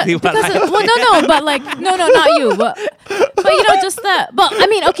exactly what I did. well, no, but like no, not you, but just that. But I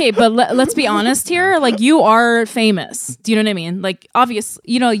mean, okay, but let's be honest here. Like you are famous. Do you know what I mean? Like obviously,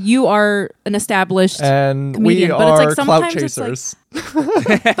 you are an established And comedian, we but it's are like clout sometimes it's like- chasers.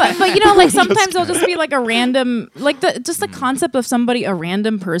 but like sometimes it'll just be like a random the concept of a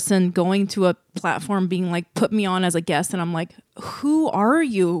random person going to a platform being like, put me on as a guest, and I'm like, who are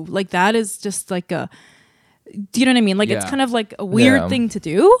you? Like that is just like do you know what I mean? Like it's Yeah. kind of like a weird Yeah. thing to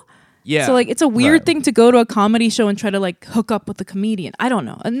do. Yeah. So like it's a weird Right. thing to go to a comedy show and try to like hook up with a comedian. I don't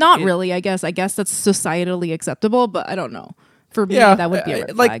know. Not really, I guess. I guess that's societally acceptable, but I don't know. For me, that would be a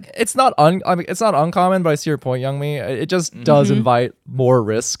red like flag. it's not it's not uncommon, but I see your point, Youngmi. It just does Mm-hmm. invite more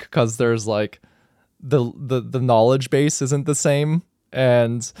risk because there's like the knowledge base isn't the same,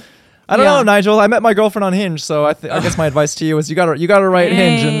 and I don't Yeah. know, Nigel. I met my girlfriend on Hinge, so I guess my advice to you is you gotta write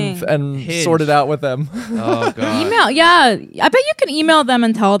Hinge and Hinge. sort it out with them. Oh god. Email, yeah. I bet you can email them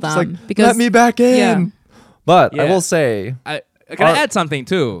and tell them It's like because let me back in. yeah. But I Yeah. will say, Can I add something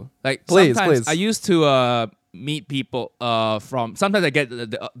too? Like Please, sometimes please. I used to meet people from. Sometimes I get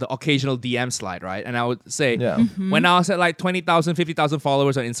the occasional DM slide, right? And I would say, yeah, Mm-hmm. when I was at like 20,000, 50,000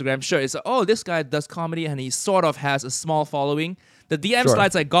 followers on Instagram, sure, it's this guy does comedy and he sort of has a small following. The DM Sure.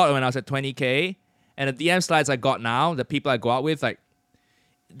 slides I got when I was at 20K and the DM slides I got now, the people I go out with, like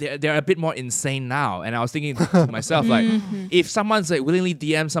they're a bit more insane now. And I was thinking to myself, like, if someone's like willingly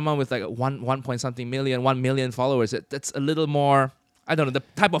DM someone with like 1 point something million, 1 million followers, that's a little more, I don't know, the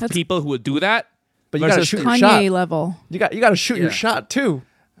type of That's- people who would do that. but you gotta versus- shoot your Kanye shot. level. You gotta shoot your Yeah. shot too.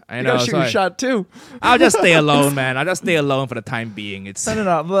 I You know. gotta shoot so your shot too. I'll just stay alone, man. I'll just stay alone for the time being. It's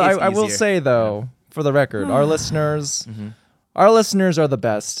No. But it's I will easier. say though, for the record, our listeners, our listeners are the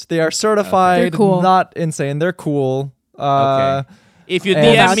best. They are certified, They're cool. not insane. They're cool. Okay. If you and-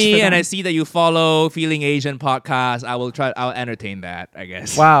 DM Vouch me for and them. I see that you follow Feeling Asian podcast, I'll entertain that, I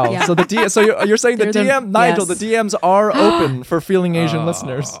guess. Wow. Yeah. So so you're saying the They're the- DM, Nigel, yes. the DMs are open for Feeling Asian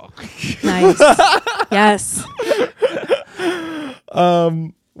listeners. Oh. Nice. Yes.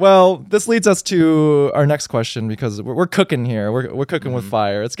 Well, this leads us to our next question because we're cooking here. We're cooking with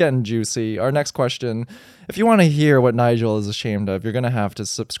fire. It's getting juicy. Our next question, if you want to hear what Nigel is ashamed of, you're going to have to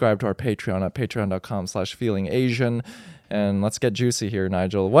subscribe to our Patreon at patreon.com/feelingasian. And let's get juicy here,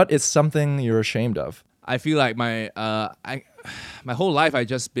 Nigel. What is something you're ashamed of? I feel like my whole life I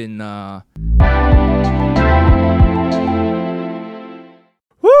just been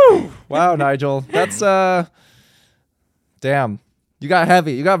Woo! Wow, Nigel. That's damn. You got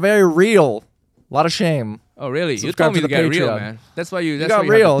heavy. You got very real. A lot of shame. Oh really? You Subscribe told me to to the get real, Patreon. man. That's why you. You That's got why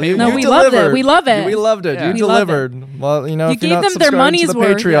you have real. to pay You, No, more. we you loved it. delivered. We love it. We loved it. Yeah. You We love delivered. Well, you know, You if you're gave not them their subscribing money's to the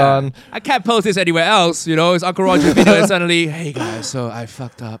worth. Patreon, I can't post this anywhere else, you know. It's Uncle Roger video, and suddenly, hey guys, so I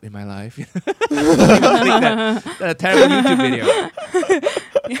fucked up in my life. That terrible YouTube video.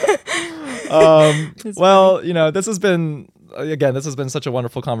 well, you know, this has been such a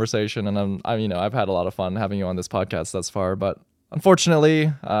wonderful conversation, and I've had a lot of fun having you on this podcast thus far, but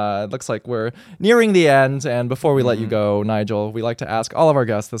unfortunately, it looks like we're nearing the end. And before we let you go, Nigel, we like to ask all of our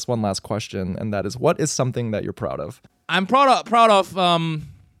guests this one last question, and that is, what is something that you're proud of? I'm proud of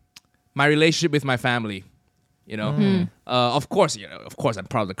my relationship with my family. You know, of course, I'm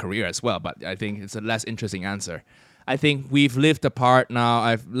proud of the career as well. But I think it's a less interesting answer. I think we've lived apart now.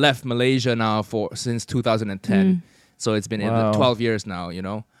 I've left Malaysia now since 2010, so it's been Wow. 12 years now. You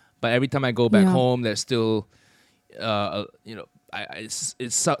know, but every time I go back home, there's still, it's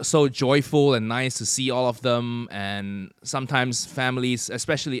so joyful and nice to see all of them. And sometimes families,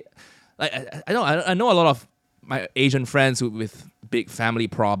 especially, like I know a lot of my Asian friends with big family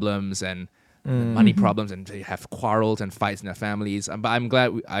problems and money problems, and they have quarrels and fights in their families. But I'm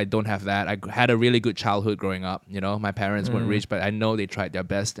glad I don't have that. I had a really good childhood growing up. You know, my parents weren't rich, but I know they tried their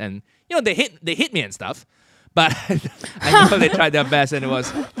best, and you know they hit me and stuff. But I know they tried their best, and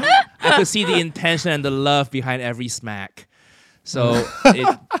I could see the intention and the love behind every smack. So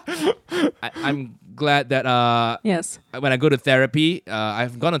I'm glad that Yes. when I go to therapy,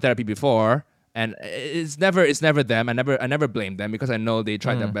 I've gone to therapy before, and it's never them. I never blame them because I know they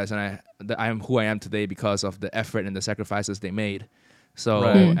tried their best, and I'm who I am today because of the effort and the sacrifices they made. So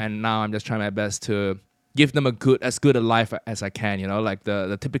and now I'm just trying my best to give them as good a life as I can. You know, like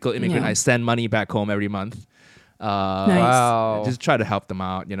the typical immigrant. Yeah. I send money back home every month. Nice. Wow. Just try to help them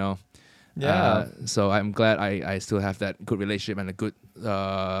out. You know. Yeah. So I'm glad I still have that good relationship and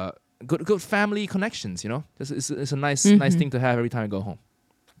a good family connections. You know, it's a nice thing to have every time I go home.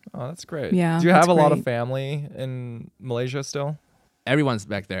 Oh, that's great. Yeah, Do you have that's a lot of great. family in Malaysia still? Everyone's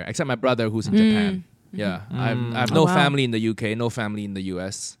back there except my brother who's in Japan. Yeah, I have no Oh, wow. family in the UK, no family in the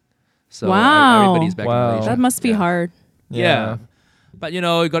US. So Wow. everybody's back Wow. in Malaysia. That must be Yeah. hard. Yeah. But you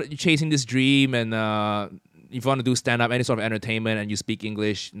know, you're chasing this dream, and if you want to do stand up, any sort of entertainment, and you speak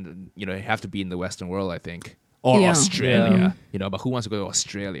English, you know, you have to be in the Western world, I think, or Yeah. Australia. Yeah. You know, but who wants to go to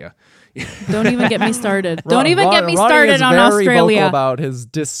Australia? Don't even get me started. Ron- Don't even get me Ronnie started is on very Australia. vocal about his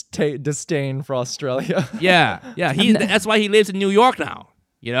disdain for Australia. Yeah. That's why he lives in New York now.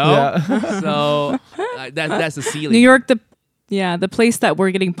 You know, Yeah. so that's the ceiling. New York, the place that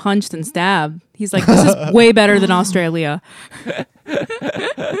we're getting punched and stabbed. He's like, this is way better than Australia.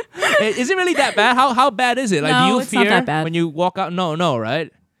 Is it really that bad? How bad is it? Like, No, do you it's not fear that bad. when you walk out? No,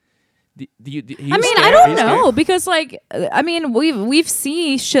 right? Do you I mean, I don't know because, like, I mean, we've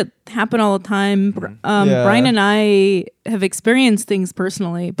seen shit happen all the time. Yeah. Brian and I have experienced things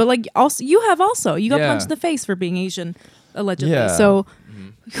personally, but like, also you got Yeah. punched in the face for being Asian, allegedly. Yeah. So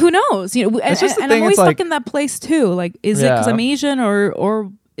who knows? You know, and, It's just the and thing, I'm always it's like- stuck in that place too. Like, is it because Yeah. I'm Asian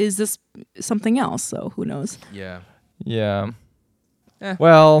or is this something else? So who knows? Yeah. Yeah. Eh.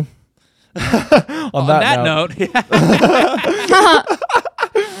 Well, On that note,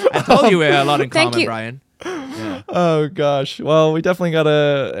 I told you we had a lot in Thank common, you. Brian. Yeah. oh gosh. Well, we definitely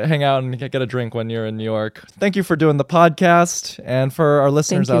gotta hang out and get a drink when you're in New York. Thank you for doing the podcast, and for our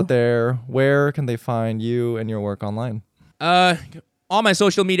listeners Thank you. out there, where can they find you and your work online? All my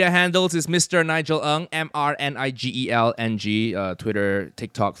social media handles is Mr. Nigel Ng, MrNigelNG, Twitter,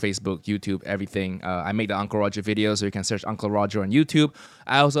 TikTok, Facebook, YouTube, everything. I make the Uncle Roger videos, so you can search Uncle Roger on YouTube.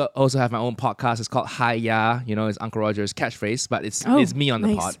 I also have my own podcast. It's called Hiya. You know, it's Uncle Roger's catchphrase, but it's me on the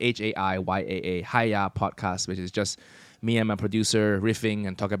nice. pod. HAIYAA, Hiya podcast, which is just me and my producer riffing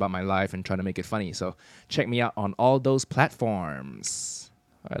and talking about my life and trying to make it funny. So check me out on all those platforms.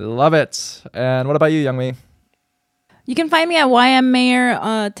 I love it. And what about you, Youngmi? You can find me at YM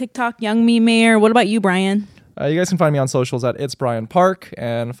Mayor, TikTok, Young Me Mayor. What about you, Brian? You guys can find me on socials at It's Brian Park,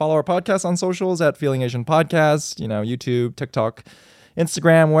 and follow our podcast on socials at Feeling Asian Podcast, you know, YouTube, TikTok,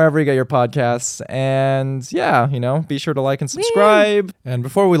 Instagram, wherever you get your podcasts. And yeah, be sure to like and subscribe. And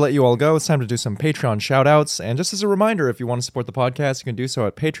before we let you all go, it's time to do some Patreon shout outs. And just as a reminder, if you want to support the podcast, you can do so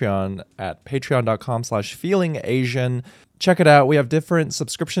at Patreon at patreon.com/feelingasian. Check it out. We have different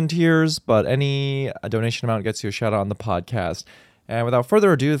subscription tiers, but any donation amount gets you a shout out on the podcast. And without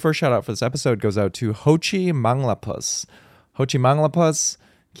further ado, the first shout out for this episode goes out to Hochi Manglapus. Hochi Manglapus,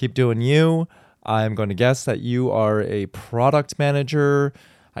 keep doing you. I'm going to guess that you are a product manager.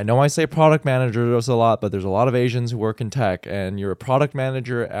 I know I say product manager a lot, but there's a lot of Asians who work in tech, and you're a product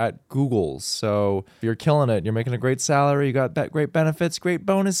manager at Google. So you're killing it. You're making a great salary. You got great benefits, great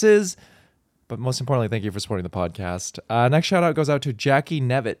bonuses. But most importantly, thank you for supporting the podcast. Next shout out goes out to Jackie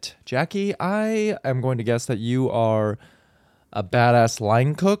Nevitt. Jackie, I am going to guess that you are a badass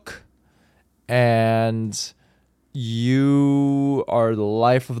line cook, and you are the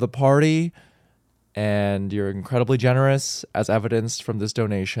life of the party, and you're incredibly generous, as evidenced from this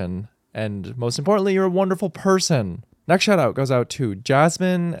donation. And most importantly, you're a wonderful person. Next shout out goes out to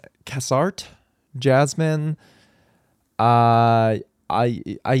Jasmine Cassart. Jasmine, I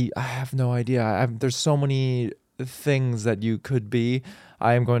have no idea. There's so many things that you could be.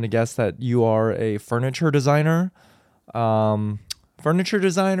 I am going to guess that you are a furniture designer. Furniture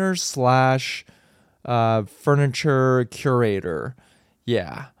designer / furniture curator.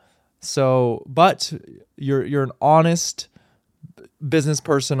 Yeah. So, but you're an honest business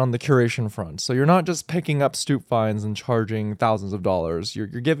person on the curation front. So you're not just picking up stoop finds and charging thousands of dollars. You're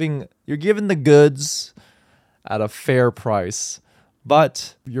giving the goods at a fair price.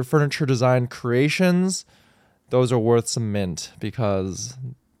 But your furniture design creations, those are worth some mint because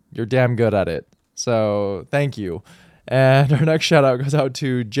you're damn good at it. So thank you. And our next shout out goes out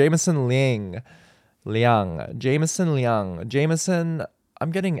to Jameson Liang. Jameson Liang. Jameson,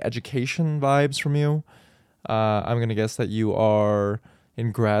 I'm getting education vibes from you. I'm going to guess that you are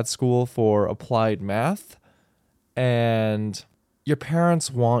in grad school for applied math. And your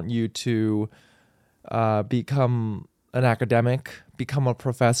parents want you to become an academic, become a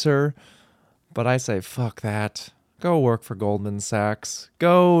professor. But I say, fuck that. Go work for Goldman Sachs.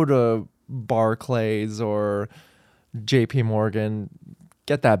 Go to Barclays or JP Morgan.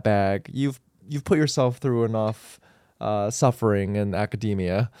 Get that bag. You've put yourself through enough suffering in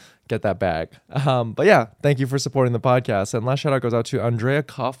academia. Get that bag. But yeah, thank you for supporting the podcast. And last shout out goes out to Andrea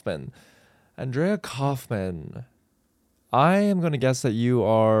Kaufman. Andrea Kaufman, I am going to guess that you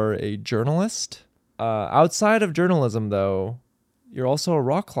are a journalist. Outside of journalism, though, you're also a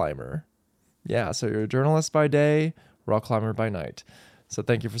rock climber. Yeah, so you're a journalist by day, rock climber by night. So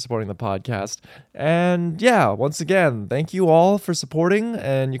thank you for supporting the podcast. And yeah, once again, thank you all for supporting.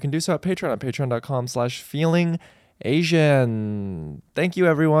 And you can do so at Patreon, at patreon.com/feelingasian. Thank you,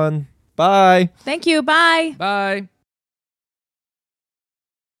 everyone. Bye. Thank you. Bye. Bye.